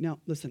eternity. Now,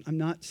 listen, I'm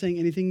not saying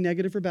anything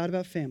negative or bad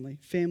about family.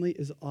 Family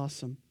is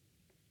awesome.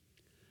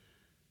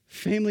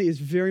 Family is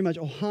very much,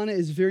 Ohana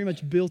is very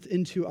much built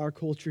into our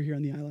culture here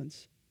on the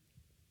islands.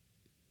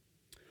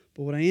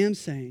 But what I am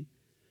saying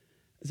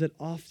is that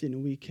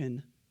often we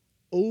can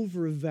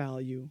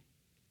overvalue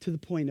to the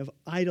point of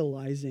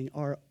idolizing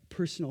our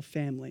personal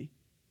family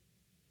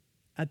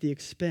at the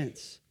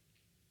expense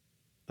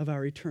of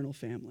our eternal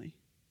family.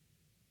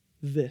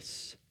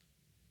 This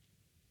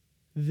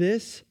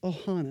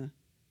Ohana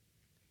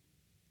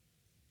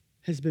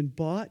has been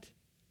bought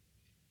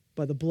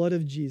by the blood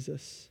of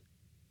Jesus,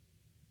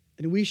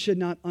 and we should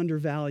not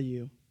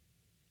undervalue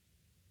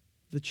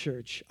the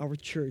church, our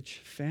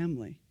church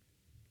family.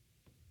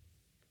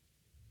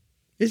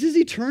 This is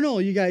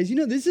eternal, you guys. You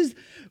know,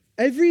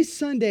 every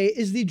Sunday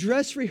is the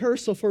dress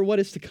rehearsal for what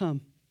is to come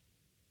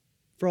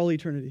for all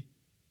eternity.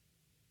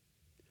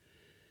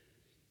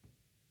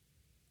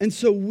 And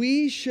so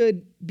we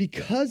should,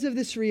 because of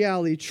this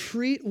reality,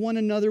 treat one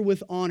another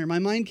with honor. My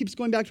mind keeps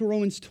going back to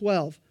Romans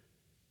 12.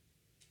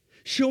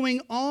 Showing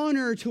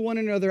honor to one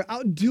another,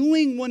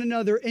 outdoing one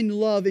another in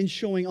love and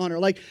showing honor.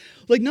 Like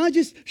not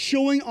just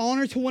showing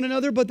honor to one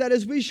another, but that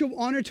as we show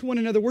honor to one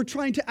another, we're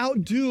trying to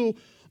outdo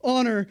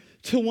honor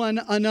to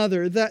one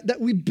another. That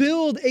we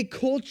build a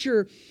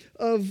culture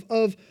of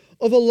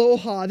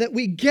aloha, that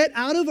we get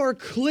out of our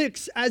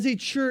cliques as a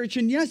church.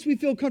 And yes, we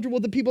feel comfortable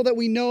with the people that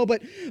we know,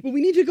 but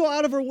we need to go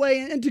out of our way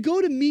and to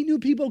go to meet new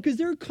people, because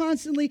there are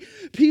constantly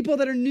people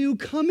that are new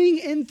coming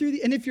in through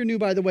and if you're new,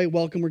 by the way,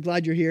 welcome. We're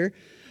glad you're here.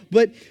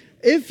 But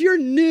if you're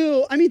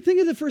new, think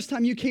of the first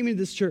time you came into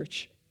this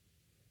church.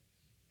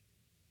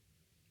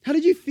 How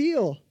did you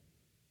feel?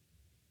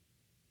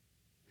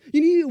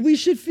 We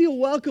should feel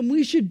welcome.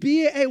 We should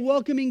be a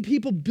welcoming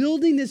people,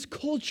 building this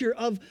culture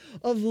of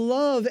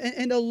love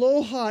and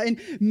aloha, and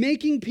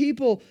making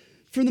people,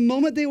 from the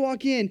moment they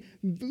walk in,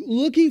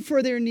 looking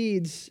for their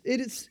needs.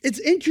 It's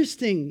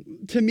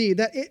interesting to me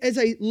that as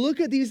I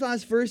look at these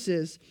last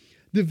verses,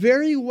 the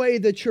very way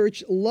the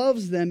church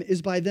loves them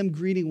is by them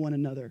greeting one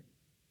another.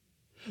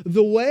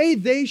 The way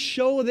they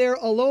show their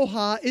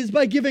aloha is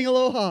by giving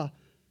aloha.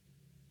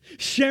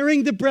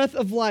 Sharing the breath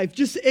of life,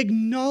 just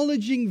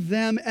acknowledging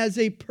them as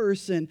a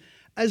person,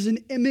 as an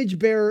image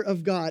bearer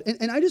of God.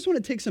 And I just want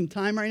to take some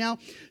time right now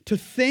to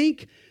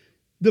thank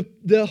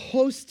the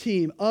host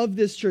team of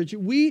this church.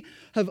 We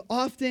have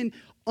often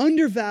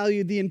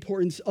undervalued the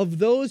importance of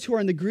those who are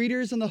in the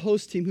greeters on the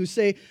host team who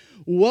say,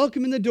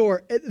 welcome in the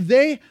door.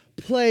 They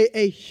play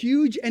a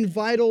huge and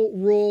vital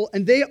role,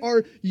 and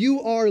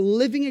you are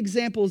living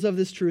examples of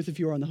this truth if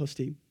you are on the host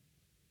team.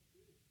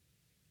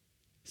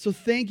 So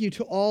thank you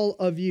to all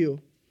of you.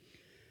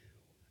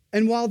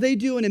 And while they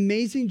do an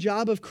amazing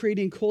job of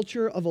creating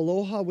culture of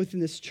aloha within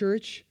this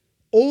church,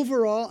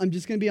 overall, I'm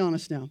just going to be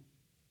honest now,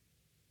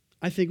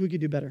 I think we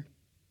could do better.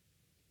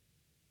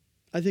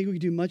 I think we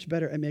could do much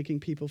better at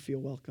making people feel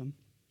welcome.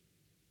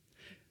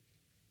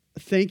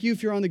 Thank you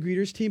if you're on the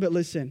greeters team, but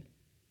listen,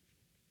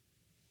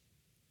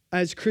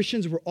 as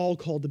Christians, we're all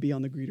called to be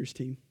on the greeters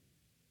team.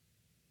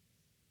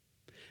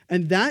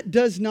 And that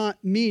does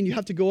not mean you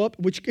have to go up,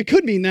 which it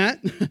could mean that.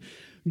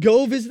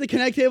 Go visit the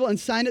Connect table and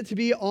sign up to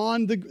be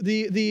on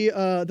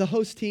the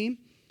host team.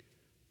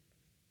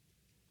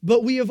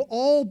 But we have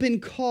all been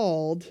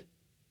called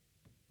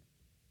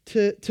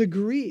to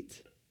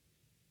greet,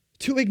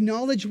 to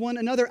acknowledge one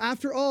another.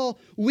 After all,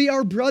 we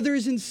are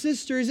brothers and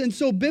sisters. And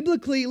so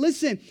biblically,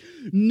 listen,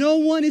 no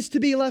one is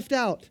to be left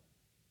out.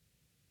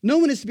 No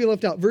one is to be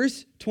left out.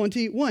 Verse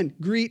 21,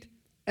 greet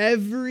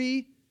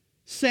every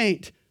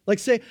saint.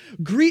 Say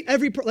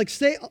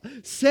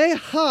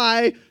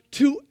hi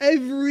to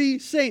every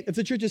saint. If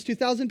the church is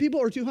 2,000 people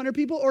or 200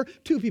 people or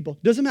 2 people,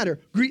 doesn't matter.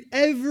 Greet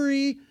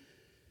every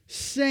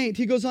saint.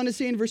 He goes on to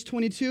say in verse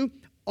 22,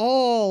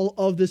 all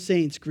of the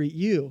saints greet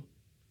you.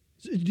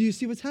 Do you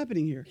see what's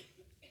happening here?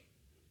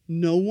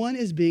 No one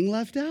is being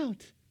left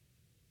out.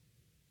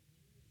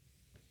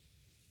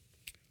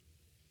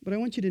 But I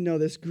want you to know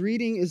this.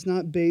 Greeting is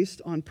not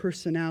based on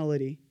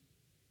personality.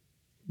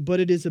 but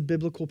it is a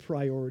biblical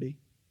priority.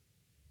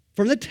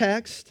 From the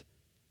text,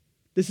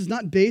 this is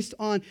not based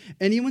on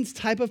anyone's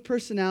type of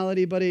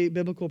personality, but a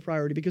biblical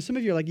priority. Because some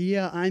of you are like,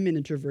 yeah, I'm an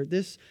introvert.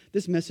 This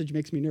message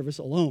makes me nervous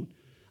alone.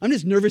 I'm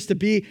just nervous to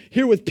be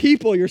here with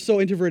people. You're so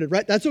introverted,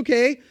 right? That's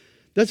okay.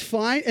 That's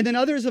fine. And then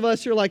others of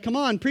us are like, come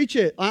on, preach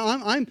it.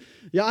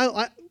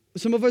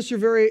 Some of us are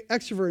very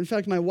extrovert. In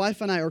fact, my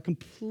wife and I are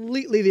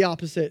completely the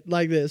opposite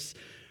like this.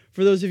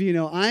 For those of you who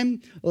know,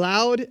 I'm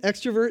loud,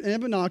 extrovert,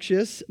 and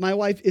obnoxious. My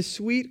wife is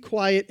sweet,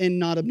 quiet, and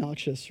not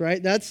obnoxious,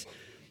 right? That's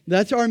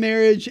our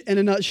marriage in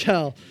a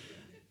nutshell.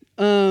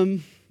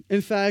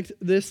 In fact,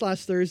 this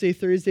last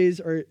Thursdays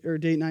are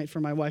date night for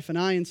my wife and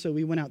I, and so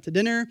we went out to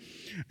dinner.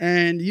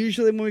 And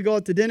usually when we go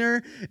out to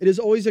dinner, it is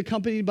always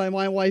accompanied by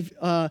my wife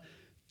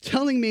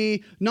telling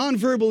me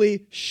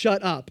non-verbally,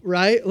 shut up,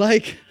 right?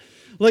 Like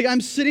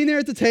I'm sitting there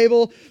at the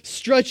table,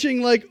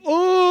 stretching like,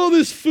 oh,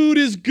 this food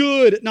is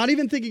good. Not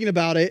even thinking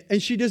about it.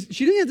 And she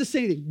didn't have to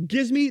say anything.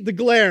 Gives me the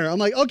glare. I'm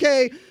like,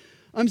 okay,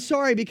 I'm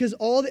sorry, because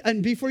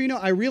and before you know,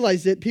 I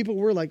realized it, people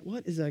were like,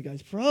 what is that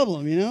guy's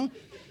problem, you know?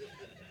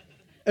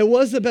 It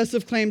was the best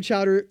of clam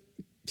chowder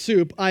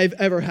soup I've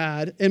ever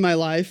had in my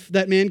life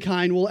that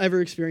mankind will ever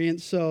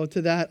experience. So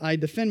to that, I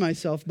defend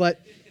myself. But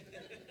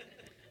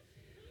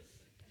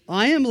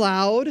I am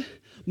loud.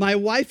 My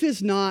wife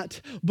is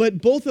not,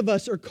 but both of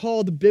us are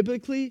called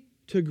biblically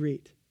to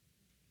greet.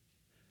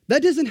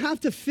 That doesn't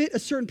have to fit a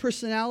certain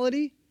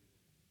personality,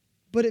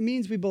 but it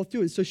means we both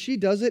do it. So she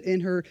does it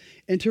in her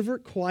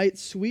introvert, quiet,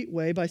 sweet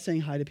way by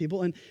saying hi to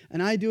people, and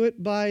I do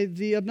it by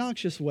the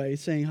obnoxious way,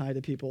 saying hi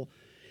to people.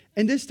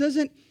 And this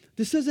doesn't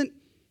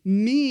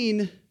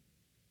mean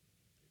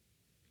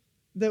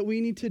that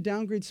we need to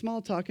downgrade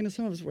small talk. And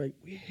some of us are like,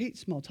 we hate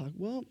small talk.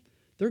 Well,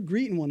 they're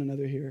greeting one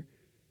another here.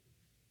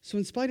 So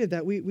in spite of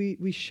that,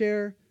 we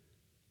share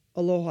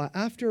aloha.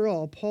 After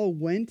all, Paul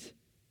went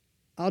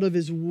out of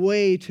his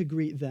way to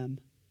greet them.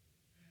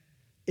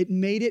 It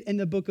made it in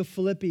the book of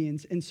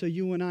Philippians, and so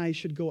you and I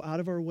should go out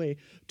of our way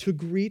to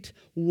greet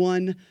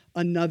one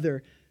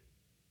another.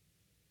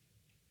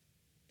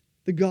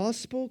 The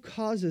gospel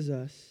causes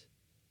us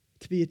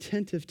to be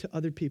attentive to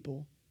other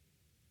people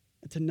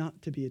and to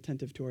not to be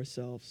attentive to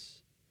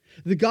ourselves.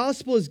 The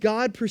gospel is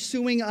God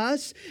pursuing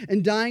us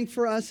and dying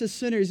for us as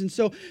sinners. And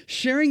so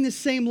sharing the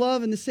same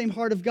love and the same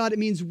heart of God, it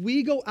means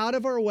we go out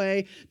of our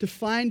way to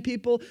find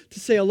people, to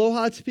say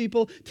aloha to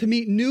people, to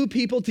meet new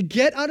people, to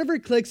get out of our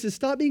cliques, to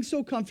stop being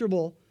so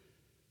comfortable,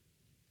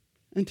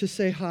 and to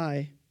say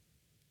hi.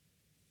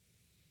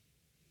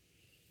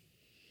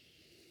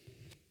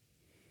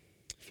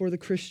 For the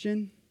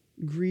Christian,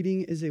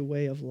 greeting is a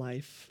way of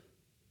life.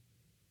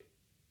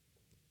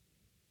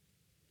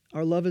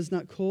 Our love is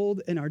not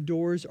cold and our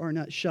doors are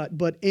not shut.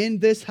 But in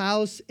this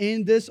house,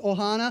 in this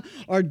ohana,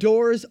 our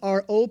doors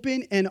are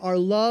open and our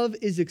love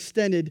is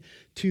extended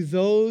to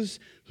those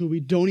who we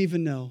don't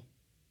even know.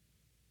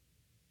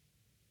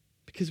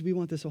 Because we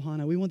want this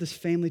ohana, we want this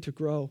family to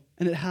grow,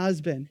 and it has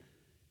been.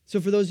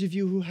 So for those of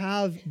you who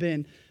have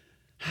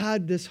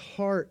had this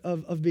heart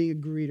of being a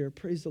greeter,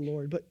 praise the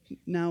Lord. But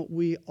now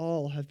we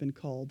all have been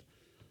called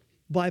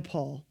by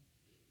Paul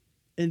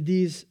in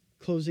these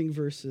closing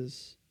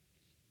verses.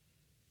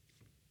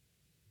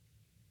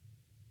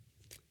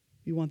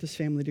 We want this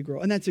family to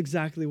grow. And that's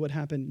exactly what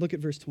happened. Look at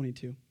verse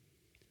 22.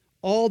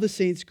 All the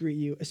saints greet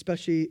you,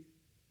 especially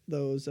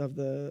those of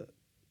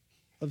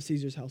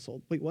Caesar's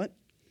household. Wait, what?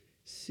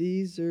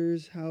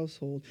 Caesar's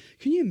household.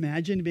 Can you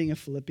imagine being a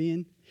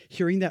Philippian,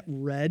 hearing that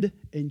read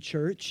in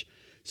church?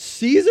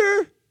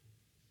 Caesar?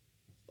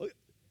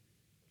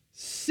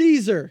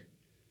 Caesar.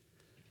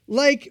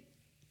 Like,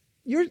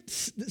 you're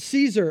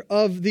Caesar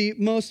of the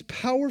most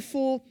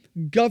powerful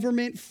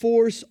government,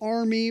 force,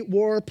 army,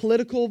 war,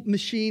 political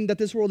machine that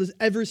this world has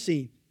ever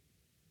seen.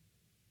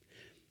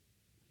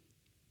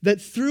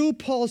 That through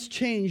Paul's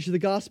change, the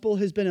gospel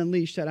has been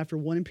unleashed, that after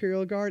one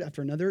imperial guard,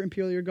 after another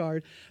imperial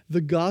guard,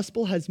 the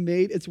gospel has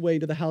made its way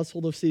to the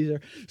household of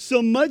Caesar.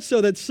 So much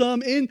so that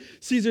some in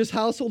Caesar's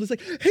household is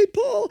like, hey,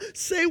 Paul,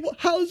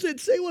 how's it?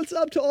 Say what's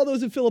up to all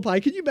those in Philippi.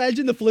 Can you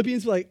imagine the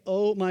Philippians like,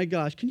 oh my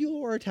gosh, can you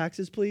lower our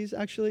taxes, please,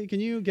 actually? Can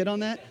you get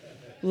on that?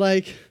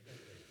 Like,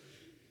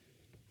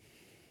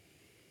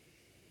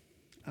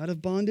 out of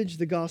bondage,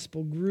 the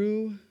gospel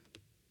grew.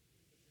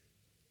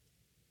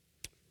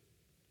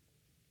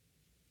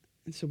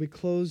 And so we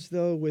close,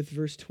 though, with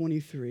verse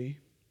 23.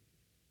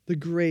 The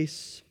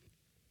grace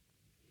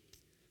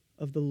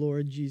of the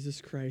Lord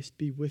Jesus Christ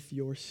be with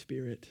your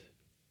spirit.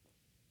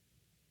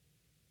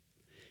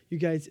 You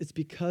guys, it's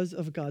because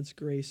of God's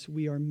grace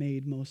we are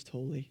made most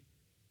holy.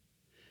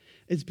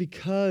 It's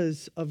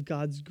because of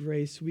God's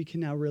grace we can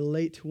now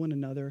relate to one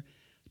another,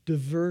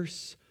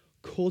 diverse,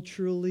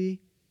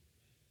 culturally,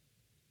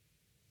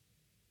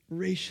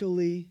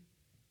 racially,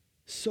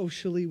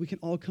 socially. We can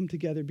all come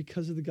together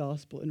because of the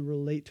gospel and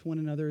relate to one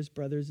another as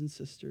brothers and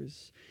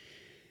sisters.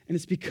 And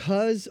it's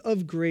because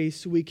of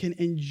grace we can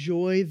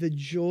enjoy the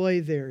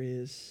joy there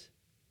is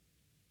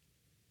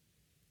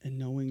in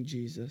knowing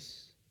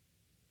Jesus.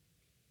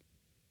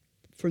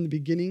 From the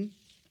beginning,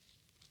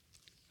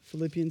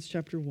 Philippians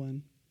chapter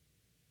 1,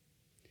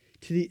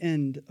 to the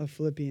end of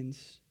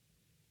Philippians,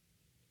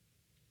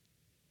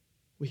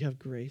 we have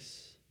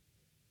grace.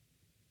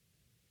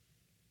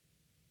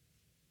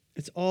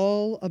 It's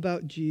all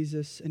about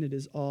Jesus, and it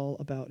is all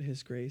about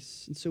his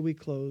grace. And so we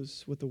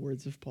close with the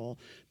words of Paul.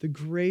 The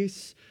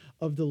grace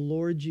of the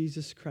Lord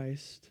Jesus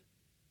Christ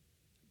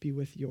be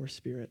with your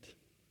spirit.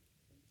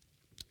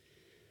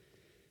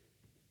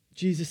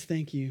 Jesus,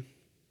 thank you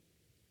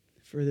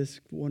for this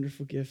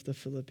wonderful gift of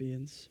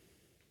Philippians.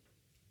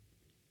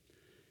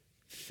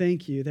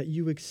 Thank you that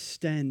you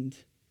extend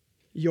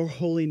your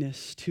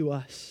holiness to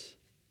us.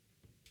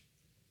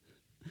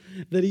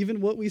 That even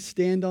what we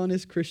stand on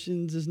as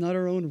Christians is not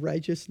our own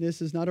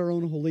righteousness, is not our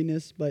own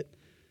holiness, but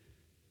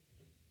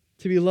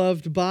to be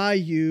loved by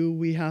you,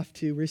 we have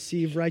to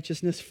receive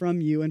righteousness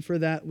from you, and for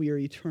that we are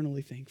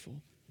eternally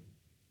thankful.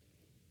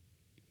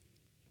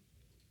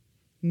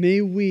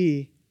 May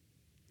we,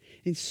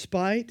 in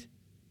spite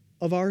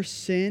of our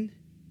sin,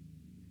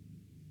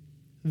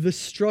 the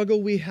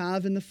struggle we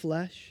have in the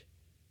flesh,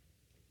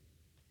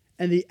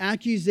 and the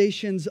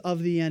accusations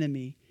of the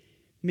enemy,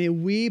 may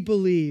we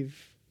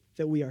believe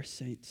that we are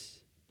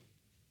saints,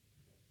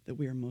 that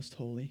we are most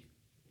holy.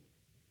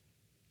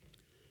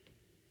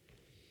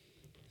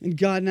 And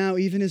God, now,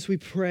 even as we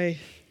pray,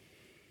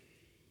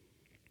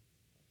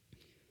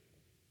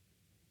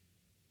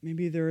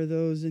 maybe there are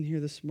those in here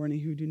this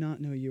morning who do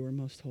not know you are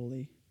most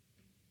holy,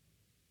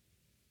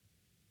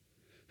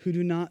 who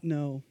do not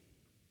know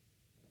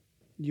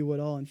you at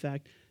all. In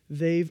fact,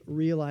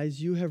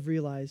 you have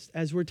realized,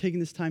 as we're taking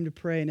this time to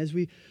pray and as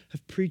we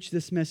have preached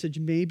this message,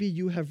 maybe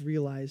you have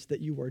realized that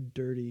you are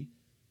dirty,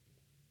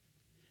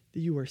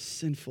 that you are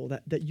sinful,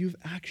 that you've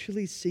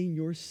actually seen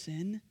your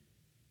sin,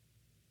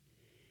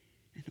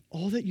 and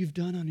all that you've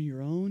done on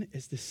your own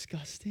is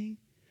disgusting.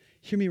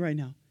 Hear me right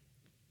now.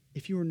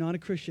 If you are not a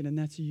Christian and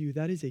that's you,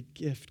 that is a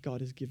gift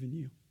God has given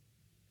you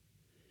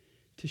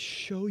to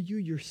show you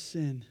your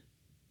sin.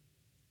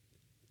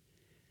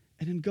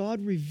 And in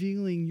God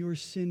revealing your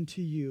sin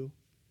to you,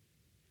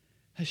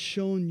 has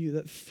shown you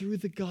that through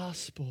the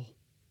gospel,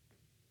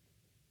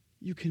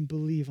 you can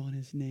believe on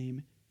his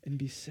name and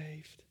be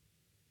saved.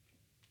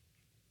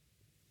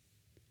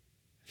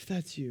 If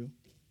that's you,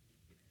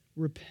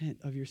 repent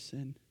of your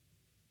sin.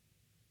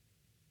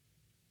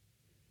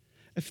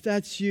 If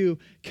that's you,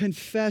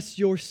 confess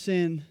your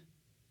sin.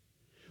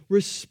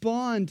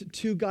 Respond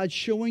to God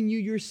showing you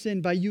your sin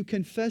by you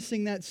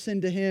confessing that sin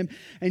to him,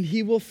 and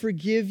he will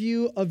forgive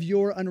you of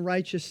your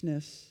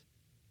unrighteousness.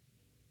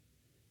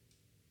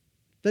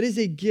 That is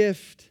a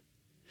gift.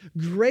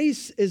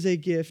 Grace is a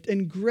gift,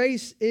 and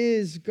grace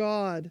is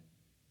God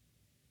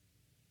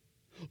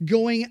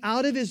going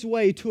out of his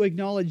way to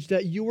acknowledge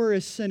that you were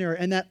a sinner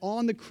and that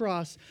on the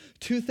cross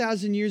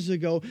 2,000 years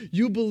ago,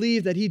 you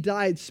believe that he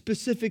died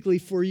specifically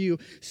for you,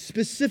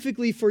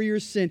 specifically for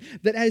your sin,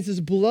 that as his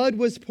blood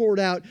was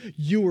poured out,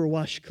 you were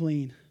washed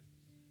clean.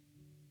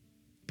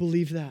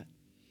 Believe that.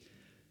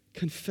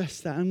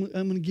 Confess that. I'm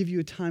going to give you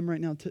a time right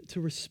now to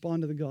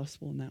respond to the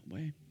gospel in that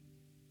way.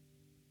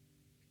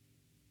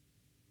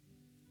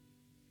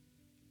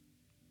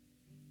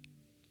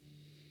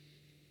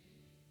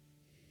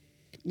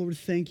 Lord,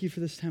 thank you for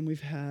this time we've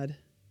had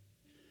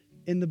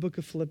in the book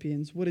of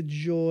Philippians. What a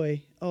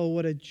joy. Oh,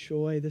 what a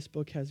joy this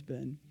book has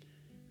been.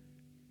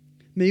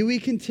 May we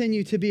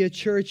continue to be a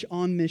church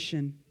on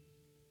mission,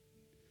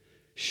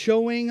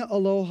 showing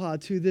aloha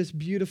to this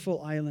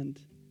beautiful island,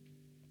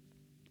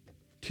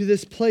 to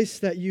this place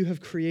that you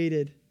have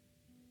created,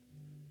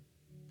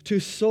 to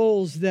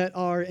souls that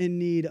are in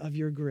need of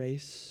your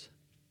grace.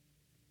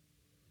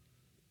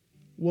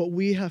 What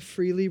we have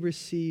freely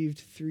received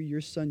through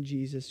your Son,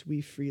 Jesus, we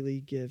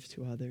freely give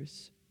to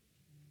others.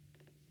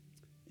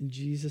 In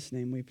Jesus'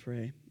 name we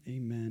pray.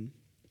 Amen.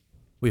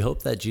 We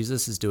hope that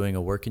Jesus is doing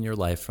a work in your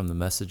life from the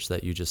message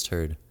that you just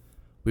heard.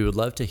 We would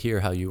love to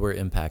hear how you were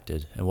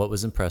impacted and what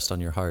was impressed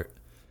on your heart.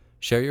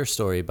 Share your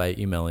story by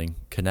emailing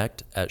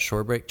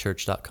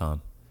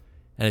connect@shorebreakchurch.com.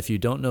 And if you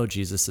don't know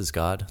Jesus as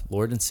God,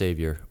 Lord and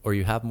Savior, or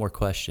you have more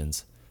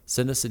questions,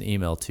 send us an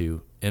email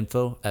to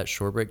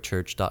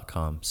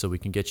info@shorebreakchurch.com so we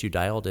can get you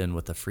dialed in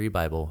with a free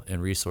Bible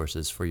and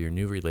resources for your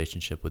new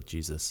relationship with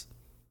Jesus.